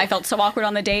went. I felt so awkward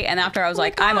on the date, and after I was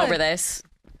like, I'm God. over this.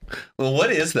 Well,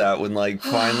 what is that when like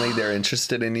finally they're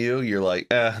interested in you? You're like,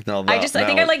 no. I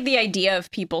think I like the idea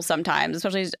of people sometimes,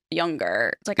 especially as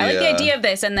younger. It's like I like the Yeah. idea of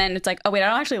this, and then it's like, oh wait, I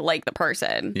don't actually like the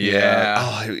person. Yeah.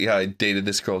 Oh yeah, I dated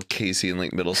this girl Casey in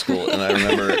like middle school, and I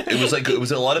remember it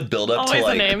was a lot of build up to Always a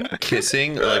like name.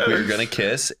 kissing or like we were gonna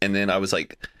kiss, and then I was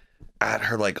like at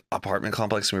her like apartment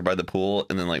complex and we were by the pool,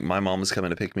 and then like my mom was coming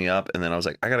to pick me up, and then I was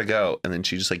like, I gotta go, and then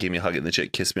she just like gave me a hug, and then she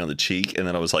like, kissed me on the cheek, and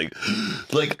then I was like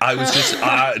I was just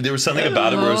there was something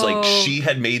about it where it was like she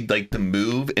had made like the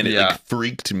move, and it like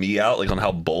freaked me out like on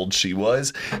how bold she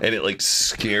was, and it like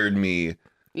scared me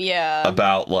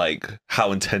about like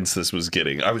how intense this was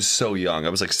getting. I was so young. I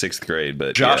was like 6th grade,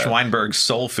 but Josh Weinberg's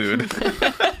soul food.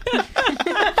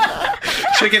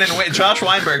 Josh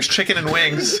Weinberg's chicken and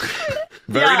wings.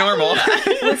 Very normal.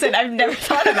 Listen, I've never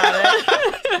thought about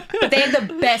it. But they had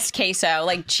the best queso,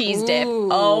 like cheese dip.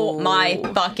 Oh my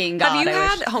fucking God. Have you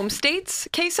had Home State's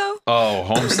queso? Oh,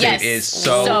 Home State is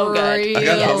so good. I got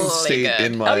Really Home State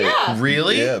good. in my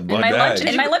Really? my in my bag. lunch,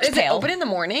 in my lunch Is it pail. open in the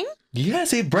morning?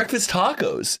 Yes, they have breakfast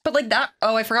tacos. But like that.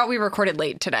 Oh, I forgot we recorded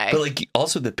late today. But like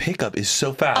also the pickup is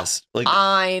so fast. Like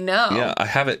I know. yeah, I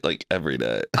have it like every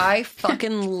day. I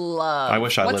fucking love. I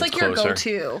wish I What's lived like your closer.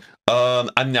 go-to?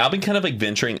 I've now been kind of like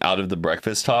venturing out of the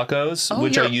breakfast tacos, Oh,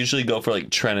 which I you're- usually go for like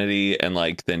Trinity and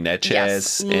like the Neches.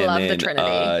 Yes, and love the then,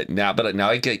 Trinity. now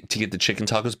I get to get the chicken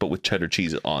tacos, but with cheddar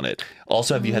cheese on it.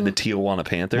 Also, have you had the Tijuana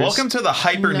Panthers? Welcome to the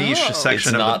hyper niche No. section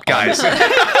It's of not the guys.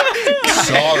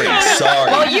 sorry.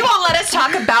 Well, you won't let us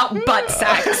talk about butt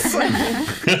sex.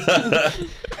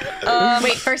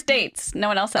 Wait, first dates. No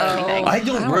one else had anything. I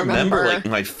don't remember remember. like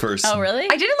my first Oh, really?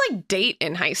 I didn't like date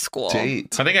in high school.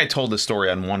 date. I think I told this story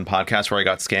on one podcast where I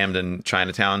got scammed in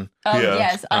Chinatown. Oh, Yeah.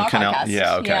 yes. On On our Canal- podcast.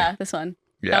 yeah, okay. Yeah, this one.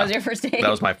 Yeah. That was your first date? That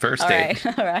was my first All date.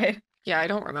 right. All right. Yeah, I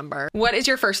don't remember. What is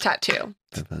your first tattoo?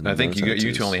 I think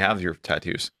you two only have your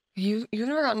tattoos. You've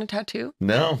never gotten a tattoo?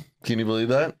 No. Can you believe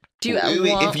that? Do you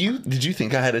Wait, want- did you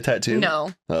think I had a tattoo?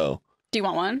 No. Oh. Do you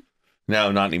want one?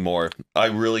 No, not anymore. I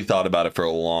really thought about it for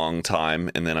a long time,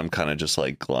 and then I'm kind of just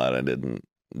like glad I didn't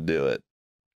do it.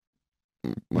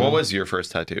 What was your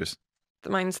first tattoos?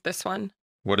 Mine's this one.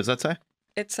 What does that say?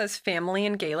 It says family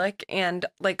in Gaelic, and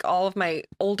like all of my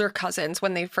older cousins,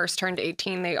 when they first turned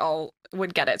 18, they all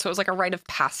would get it. So it was like a rite of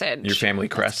passage. Your family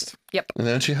crest? Yep. And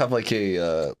don't you have like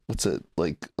a what's it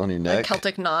like on your A neck?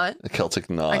 Celtic knot. A Celtic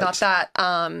knot. I got that.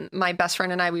 My best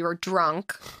friend and I, we were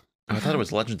drunk. Oh, I thought it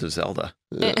was Legends of Zelda.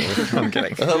 Yeah. I'm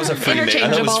kidding. I thought it was I thought it was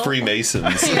Interchangeable.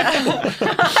 Freemasons.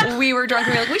 We were drunk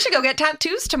and we were like, we should go get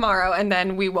tattoos tomorrow. And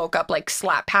then we woke up like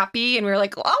slap happy and we were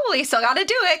like, oh, we still got to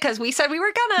do it because we said we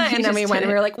were gonna. You And then just we went did and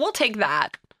we it. were like, we'll take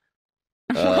that.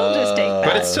 We'll just take that.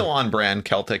 But it's still on brand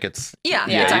Celtic. It's Yeah,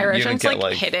 Yeah, it's you Irish didn't and it's get, like,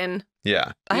 like- hidden.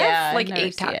 yeah. I Yeah, have like I never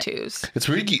 8 see it. tattoos. It's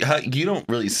weird. You don't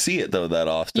really see it though that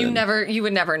often. You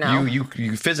would never know.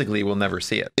 You physically will never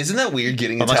see it. Isn't that weird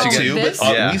getting a Unless you get tattoo? this?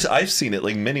 But Yeah. I've seen it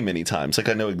like many times. Like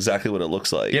I know exactly what it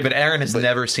looks like. Yeah, but Erin has But-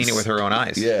 never seen it with her own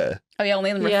eyes. Yeah. Oh, yeah, only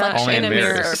in the yeah, reflection. Only in a in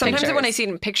mirror. mirrors. Sometimes Pictures. when I see it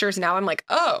in pictures now, I'm like,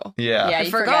 oh, Yeah. Yeah, I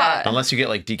you forgot. Unless you get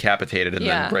like decapitated and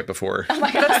Yeah. then right before. Oh my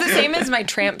that's God. the same as my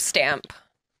tramp stamp.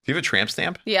 Do you have a tramp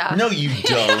stamp? Yeah. No, you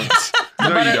don't. No,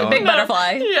 you don't. Big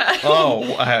butterfly. Yeah.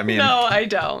 Oh, I mean, No, I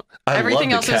don't. I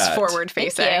Everything love else the is cat. forward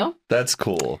Thank facing. you. That's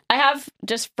cool. I have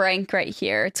just Frank right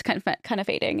here. It's kind of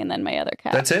fading, and then my other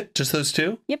cat. That's it? Just those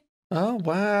two? Yep. Oh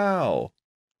wow.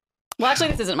 Well, actually,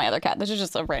 this isn't my other cat. This is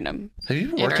just a random. Have you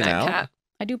been working Internet out? cat.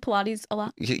 I do Pilates a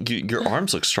lot. Your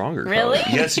arms look stronger. Really?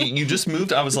 Chloe. Yes, you just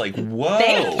moved. I was like, whoa.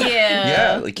 Thank you.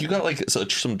 Yeah, like you got like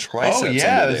some triceps. oh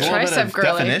yeah, under there's a there. little bit Tricep of girly.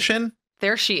 definition.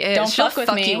 There she is. Don't She'll fuck with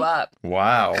fuck me. you up.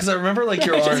 Wow. Because I remember like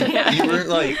your arm, you weren't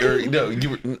like, or no,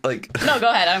 you were like, No, go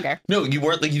ahead. I don't care. no, you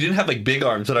weren't like, you didn't have like big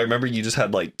arms, but I remember you just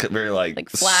had like very like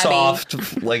flabby.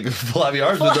 soft, like flabby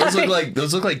arms. But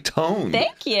those look like tone.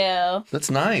 Thank you.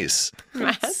 That's nice.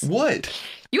 What?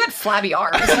 You had flabby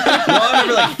arms. Well, I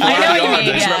remember like flabby what you arms. mean,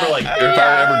 I just yeah. remember like if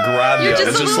I would ever grab You're you, just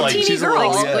it's a just little like teeny she's a girl.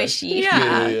 little Like yeah. squishy.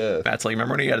 Yeah. That's like,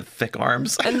 remember when you had thick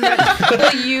arms? And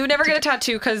well, you never get a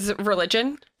tattoo because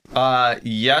religion.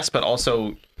 Yes, but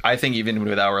also I think even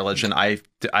without religion, I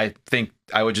think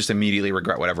I would just immediately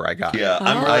regret whatever I got. Yeah,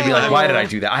 I'm I'd be really, like, why did I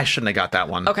do that? I shouldn't have got that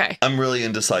one. Okay. I'm really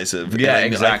indecisive. Yeah, And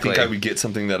exactly. I think I would get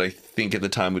something that I think at the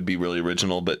time would be really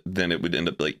original, but then it would end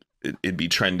up like it'd be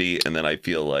trendy, and then I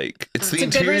feel like it's the It's a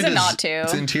good interior reason not to.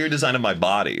 It's the interior design of my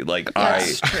body. Like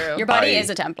That's true. Your body I- is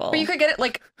a temple. But you could get it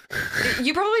like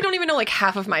you probably don't even know like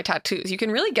half of my tattoos. You can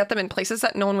really get them in places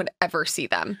that no one would ever see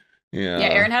them. yeah, Yeah,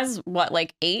 Erin has what,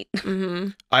 like 8? Mm-hmm.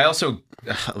 I also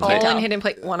All tell. in hidden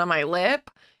place. One on my lip,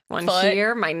 one Foot.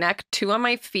 here, my neck, 2 on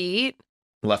my feet.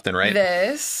 left and right.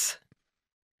 This.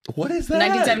 What is that?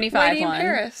 1975 Whitey in one.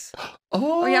 Paris. Oh,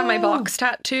 Oh yeah, my box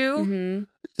tattoo. Mm-hmm.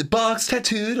 The box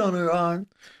tattooed on her arm.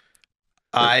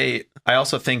 I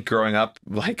also think growing up,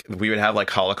 like we would have like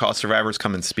Holocaust survivors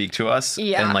come and speak to us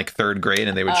Yeah. in like 3rd grade,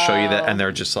 and they would show you that, and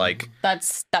they're just like, That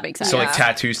makes sense. so like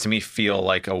tattoos to me feel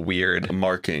like a weird,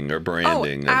 Marking or Oh,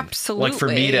 branding. absolutely. like for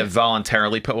me to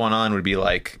voluntarily put one on would be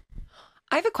like,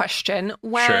 I have a question.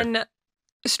 When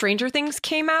Stranger Things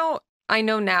came out, I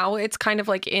know now it's kind of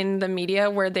like in the media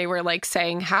where they were like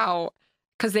saying how,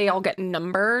 because they all get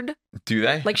numbered. do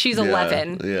they? Like she's Yeah,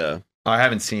 11. Yeah. I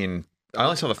haven't seen. I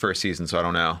only saw the 1st season, so I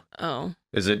don't know. Oh.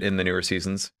 Is it in the newer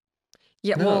seasons?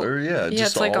 Yeah. No, Well, or it's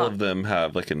just like all a- of them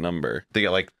have like a number. They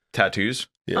get like tattoos.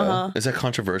 Yeah. Uh-huh. Is that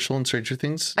controversial in Stranger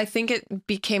Things? I think it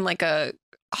became like a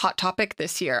hot topic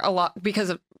this year a lot because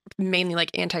of mainly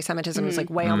like anti-Semitism is like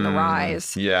way on the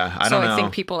rise. Yeah, I so don't know. I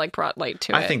think people like brought light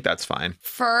to it. I think that's fine.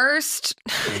 First,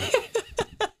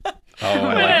 Oh,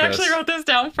 I I like actually this. wrote this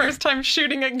down. First time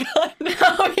shooting a gun.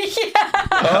 Oh yeah.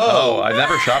 Oh, I've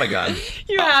never shot a gun.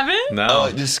 You haven't? No.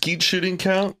 Oh, does skeet shooting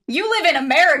count? You live in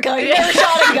America. You never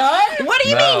shot a gun. What do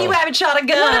you No. mean you haven't shot a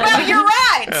gun? What about your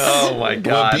rights? Oh my Well,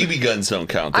 god. BB guns don't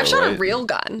count. Though, I've shot right? a real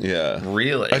gun. Yeah.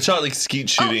 Really? I shot like skeet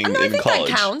shooting no, I in think that college.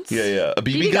 counts. Yeah. A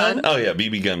BB BB gun? gun? Oh yeah,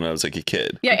 BB gun when I was like a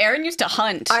kid. Yeah, Erin used to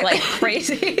hunt I- like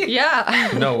crazy. Yeah.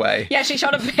 No way. Yeah, she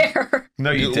shot a bear. No,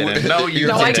 you You- didn't. No, you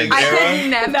No, I, didn't. I Era? could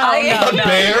never. No, no.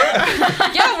 Bear?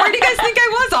 Yeah, where do you guys think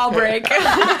I was, Albrecht?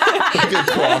 Like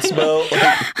a crossbow?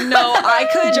 No, I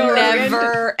could Joe Rogan.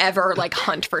 never, ever like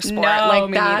hunt for sport. No, like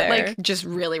me that, neither. like just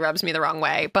really rubs me the wrong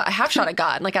way. But I have shot a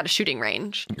gun, like at a shooting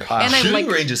range. And I Shooting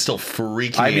like, range is still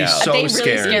freaking I'd me be out. so They really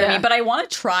scared. scare Yeah. me, but I want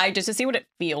to try just to see what it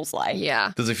feels like.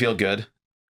 yeah, Does it feel good?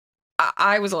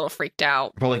 I was a little freaked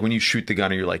out. But like when you shoot the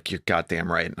gun, you're like, you're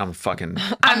goddamn right. I'm fucking.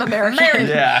 I'm American.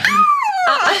 Yeah.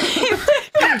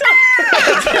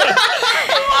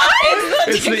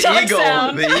 It's the TikTok eagle.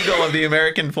 sound. The eagle of the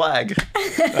American flag.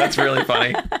 That's really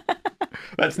funny.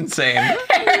 That's insane. Have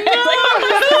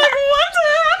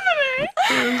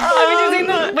you seen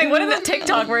the, wait, what is the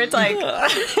TikTok where it's like,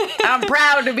 I'm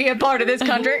proud to be a part of this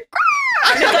country.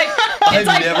 And it's like, I've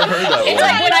never heard that it's one.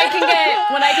 like when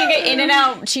I can get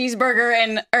In-N-Out cheeseburger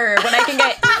when I can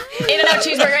get In-N-Out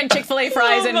cheeseburger and Chick-fil-A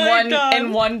fries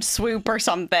in one swoop or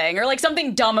something, or like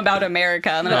something dumb about America.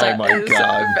 And then it's Oh like, my It's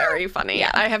god. very funny.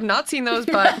 I have not seen those,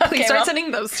 but please Okay, start well,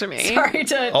 sending those to me. sorry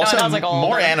to. Also, no, I was like, oh,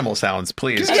 more my- animal sounds,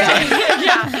 please.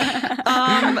 yeah.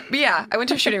 But yeah, I went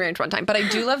to a shooting range one time, but I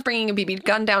do love bringing a BB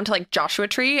gun down to like Joshua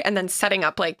Tree and then setting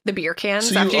up like the beer cans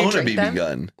So after you you own a drink BB them.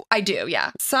 gun? I do,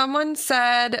 yeah. Someone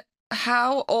said,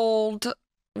 how old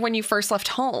when you first left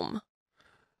home?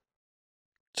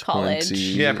 College. 22.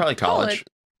 Yeah, probably college.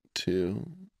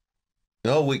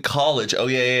 Oh wait, college. Oh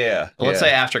yeah. Let's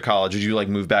say after college. Did you like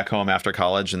move back home after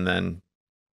college and then?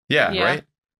 Yeah, Yeah. right?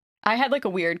 I had like a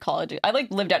weird college. I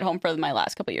like lived at home for my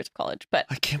last couple years of college, but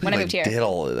I can't when I believe moved I here. did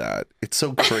all of that. It's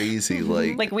so crazy.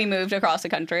 like we moved across the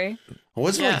country. I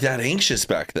wasn't Yeah. like that anxious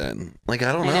back then. Like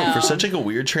I don't I know. know. For such like a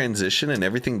weird transition and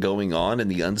everything going on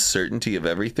and the uncertainty of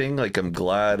everything, like I'm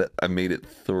glad I made it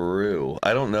through.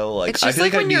 I don't know. Like It's I just feel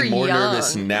like like I'd when be you're more young.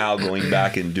 nervous now going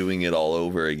back and doing it all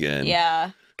over again.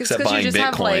 Yeah. Except 'cause you buying just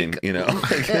have, Bitcoin, like- you know.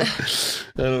 Like,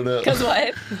 I don't know. Because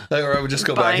what? Or I would just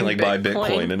go back and Buying like buy Bitcoin.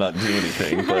 Bitcoin and not do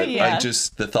anything. But Yeah. I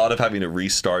just the thought of having to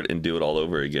restart and do it all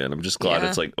over again. I'm just glad Yeah.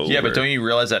 it's like over. Yeah, but don't you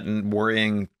realize that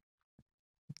worrying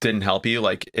didn't help you?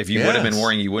 Like if you would have been Yes.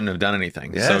 worrying, you wouldn't have done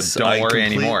anything. Yes, so don't I worry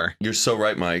complete- anymore. You're so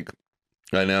right, Mike.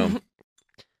 I know.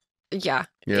 Yeah,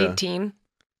 Yeah. 18.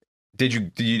 Did you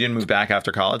didn't move back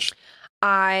after college?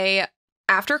 I,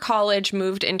 after college,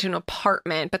 moved into an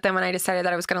apartment, but then when I decided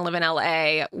that I was going to live in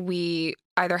LA, we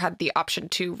either had the option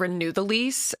to renew the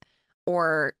lease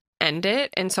or end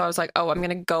it. And so I was like, oh, I'm going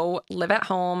to go live at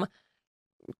home,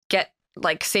 get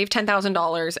like save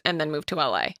 $10,000 and then move to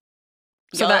LA.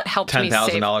 So Yup. that helped me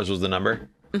save. $10,000 was the number.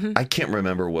 I can't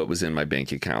remember what was in my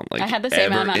bank account. Like I had the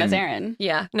same ever amount as in- Aaron.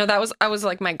 Yeah, no, I was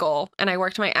like my goal, and I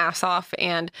worked my ass off,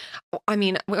 and I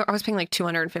mean, I was paying like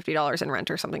 $250 in rent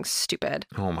or something stupid.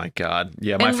 Oh my god.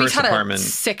 Yeah, my And we first had apartment. a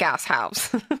sick ass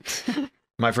house.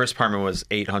 My first apartment was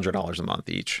 $800 a month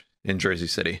each in Jersey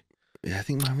City. Yeah, I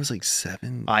think mine was like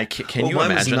 7. Can you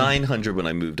mine imagine? was 900 when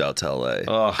I moved out to LA.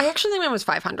 Ugh. I actually think mine was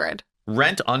 500.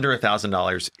 Rent under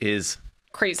 $1,000 is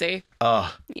Crazy,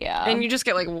 Yeah. and you just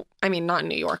get like, I mean, not in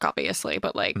New York, obviously,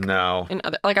 but like no, in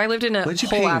other, like I lived in a What did you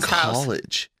pay whole in ass house.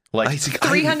 college? like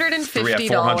 $350.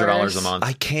 $400 a month.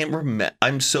 I can't remember.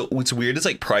 I'm so. What's weird is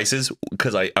like prices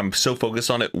because I'm so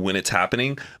focused on it when it's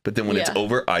happening, but then when it's Yeah.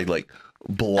 over, I like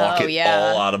block Oh, it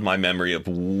yeah. all out of my memory of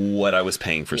what I was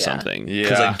paying for Yeah. something.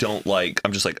 Because Yeah. I don't like.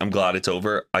 I'm just like I'm glad it's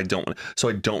over. I don't. So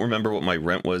I don't remember what my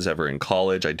rent was ever in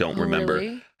college. I don't Oh, remember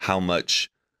really? how much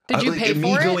Did you pay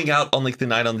me for it? going out on like the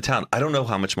night on the town? I don't know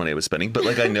how much money I was spending, but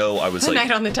like I know I was The like,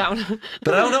 night on the town.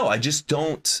 but I don't know. I just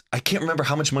don't. I can't remember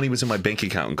how much money was in my bank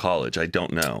account in college. I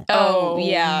don't know. Oh,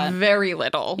 yeah. Very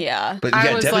little. Yeah. But I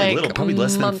yeah, was, definitely like, little. Probably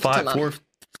less than month to month.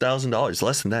 $4,000,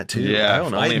 less than that too. Yeah, I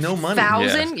don't know. I only had no money.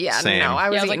 1,000? Yeah, same. no, I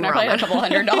was, I was like, eating no, probably a ramen. couple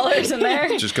 $100 in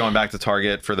there. Just going back to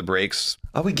Target for the breaks.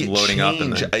 I would get loading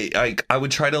change. up and I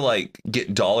would try to like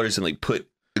get dollars and like put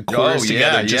quarters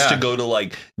together just to go to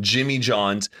like Jimmy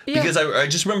John's because I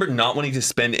just remember not wanting to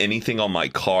spend anything on my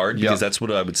card because that's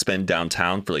what I would spend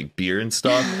downtown for like beer and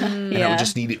stuff. And I would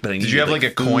just need it. But I needed, Did you have like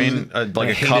a coin, like I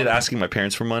a hated cup? asking my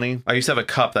parents for money. I used to have a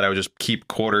cup that I would just keep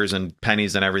quarters and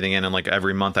pennies and everything in, and like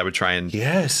every month I would try and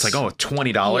Yes. it's like, oh,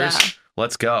 $20. Yeah.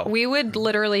 Let's go. We would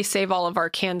literally save all of our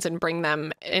cans and bring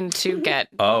them in to get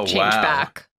Oh, change wow.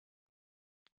 back.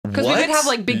 Because we would have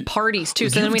like big parties too.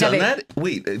 So then You've we'd done have that?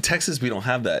 Wait, in Texas we don't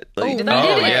have that. Like, we did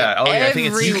Oh, it yeah. Oh, yeah. I think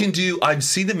it's every- you can do. I've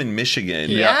seen them in Michigan.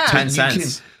 Yeah. 10 You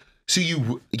cents. can- so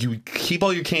you keep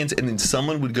all your cans and then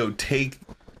someone would go take.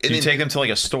 And You then, take them to like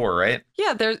a store, right?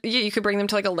 Yeah, you could bring them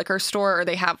to like a liquor store, or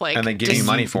they have like And they give you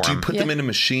money for Um, do you them. put them in a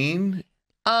machine?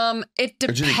 It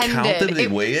Or do they count them? depended. Do they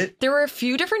weigh it? There were a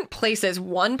few different places.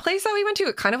 One place that we went to,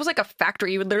 it kind of was like a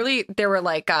factory. You would literally, there were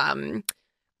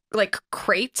like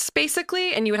crates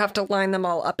basically, and you would have to line them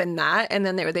all up in that, and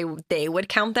then they would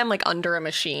count them like under a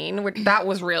machine. That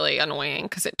was really annoying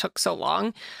because it took so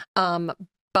long.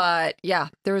 But yeah,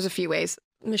 there was a few ways.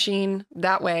 Machine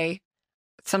that way.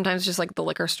 Sometimes just like the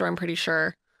liquor store, I'm pretty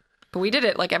sure. But we did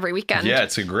it like every weekend. Yeah,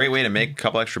 it's a great way to make a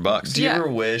couple extra bucks. Do you Yeah. ever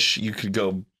wish you could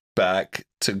go back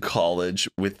to college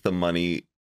with the money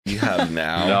you have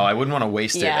now? No, I wouldn't want to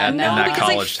waste it Yeah, in no, that because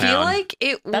college I feel town. like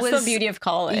it That's was the beauty of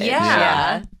college.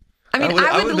 Yeah. I mean,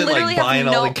 I would have been literally like buying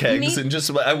have all no the kegs and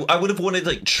just I would have wanted to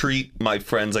like treat my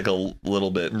friends like a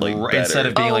little bit like better. Instead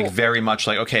of being Oh. like very much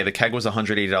like, okay, the keg was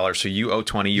 $180, so you owe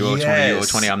 20, you owe 20, you owe Yes.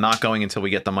 20. I'm not going until we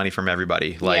get the money from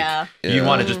everybody. Like Yeah. you Yeah.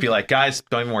 want to just be like, guys,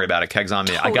 don't even worry about it. Keg's on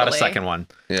me. I got a Totally. second one.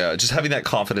 Yeah, just having that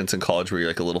confidence in college where you're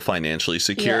like a little financially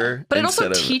secure. But it also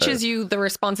instead of, teaches you the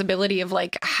responsibility of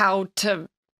like how to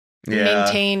Yeah.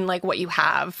 maintain like what you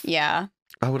have. Yeah.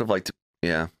 I would have liked.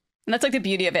 Yeah. And that's like the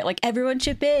beauty of it. Like everyone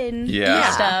chip in. Yeah.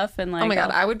 and stuff. And like, Oh my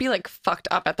god, I would be like fucked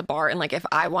up at the bar, and like if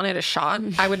I wanted a shot,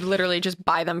 I would literally just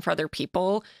buy them for other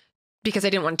people because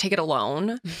I didn't want to take it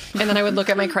alone. And then I would look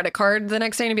at my credit card the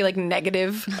next day and be like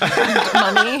negative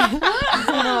money. And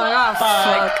I'm like, oh,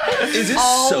 fuck. Is this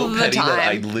All so the petty that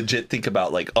I time. legit think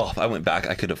about like, oh, if I went back,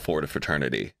 I could afford a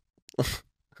fraternity. Oh,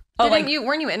 Didn't like,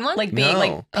 weren't you in one? like being No.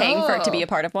 like paying for it to be a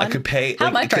part of one. I could pay. How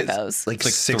like, much are because- those? Like It's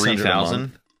like 600 a month.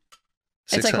 3,000.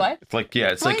 It's like what? It's like, yeah,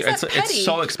 it's Why like, is that it's petty?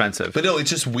 so expensive. But no, it's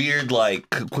just weird. Like,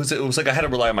 because it was like I had to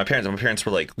rely on my parents. And my parents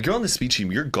were like, "You're on the speech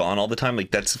team. You're gone all the time.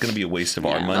 Like, that's going to be a waste of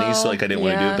our Yeah. money." So Oh, like, I didn't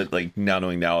want to do yeah. it. But like now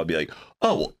knowing now, I'd be like,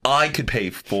 "Oh, well, I could pay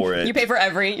for it." You pay for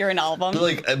you're in all of them. But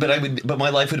like, but my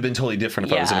life would have been totally different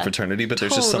if I was in a Yeah. fraternity. But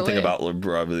there's just something Totally. about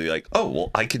probably like, oh,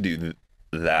 well, I could do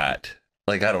that.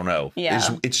 Like, I don't know. Yeah.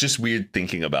 It's just weird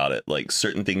thinking about it. Like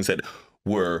certain things that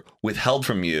were withheld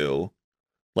from you.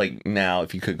 Like now,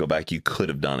 if you could go back, you could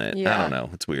have done it. I Yeah. don't know.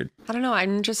 It's weird. I don't know.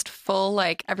 I'm just full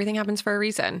like everything happens for a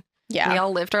reason. yeah. We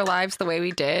all lived our lives the way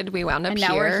we did. We wound up and here.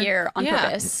 now we're here on Yeah.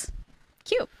 purpose.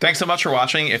 Cute. Thanks so much for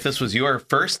watching. If this was your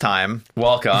first time,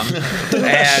 welcome.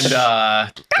 And Liza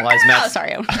Oh, Metz.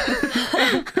 sorry.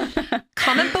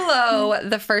 Comment below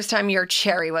the first time your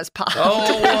cherry was popped.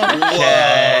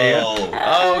 Okay.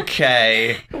 Whoa.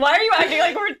 Okay. Why are you acting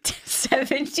like we're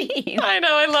 17? I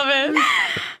know. I love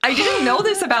it. I didn't know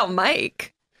this about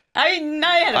Mike. I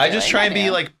had a I just feeling, try and be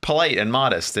knew. like polite and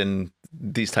modest in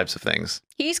these types of things.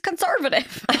 He's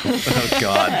conservative. Oh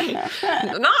God.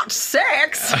 Not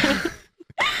sex.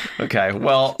 Okay.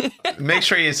 Well, make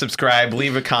sure you subscribe,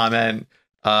 leave a comment,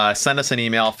 send us an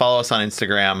email, follow us on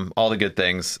Instagram, all the good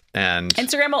things. And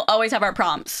Instagram will always have our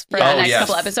prompts for Yeah. the Oh, next yes.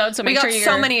 couple episodes. So we make got sure you're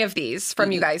so many of these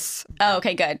from you guys. Oh,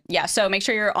 okay, good. Yeah. So make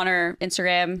sure you're on our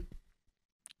Instagram.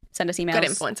 Send us emails. Good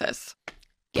influences.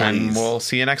 and we'll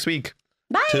see you next week.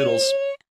 Bye. Toodles.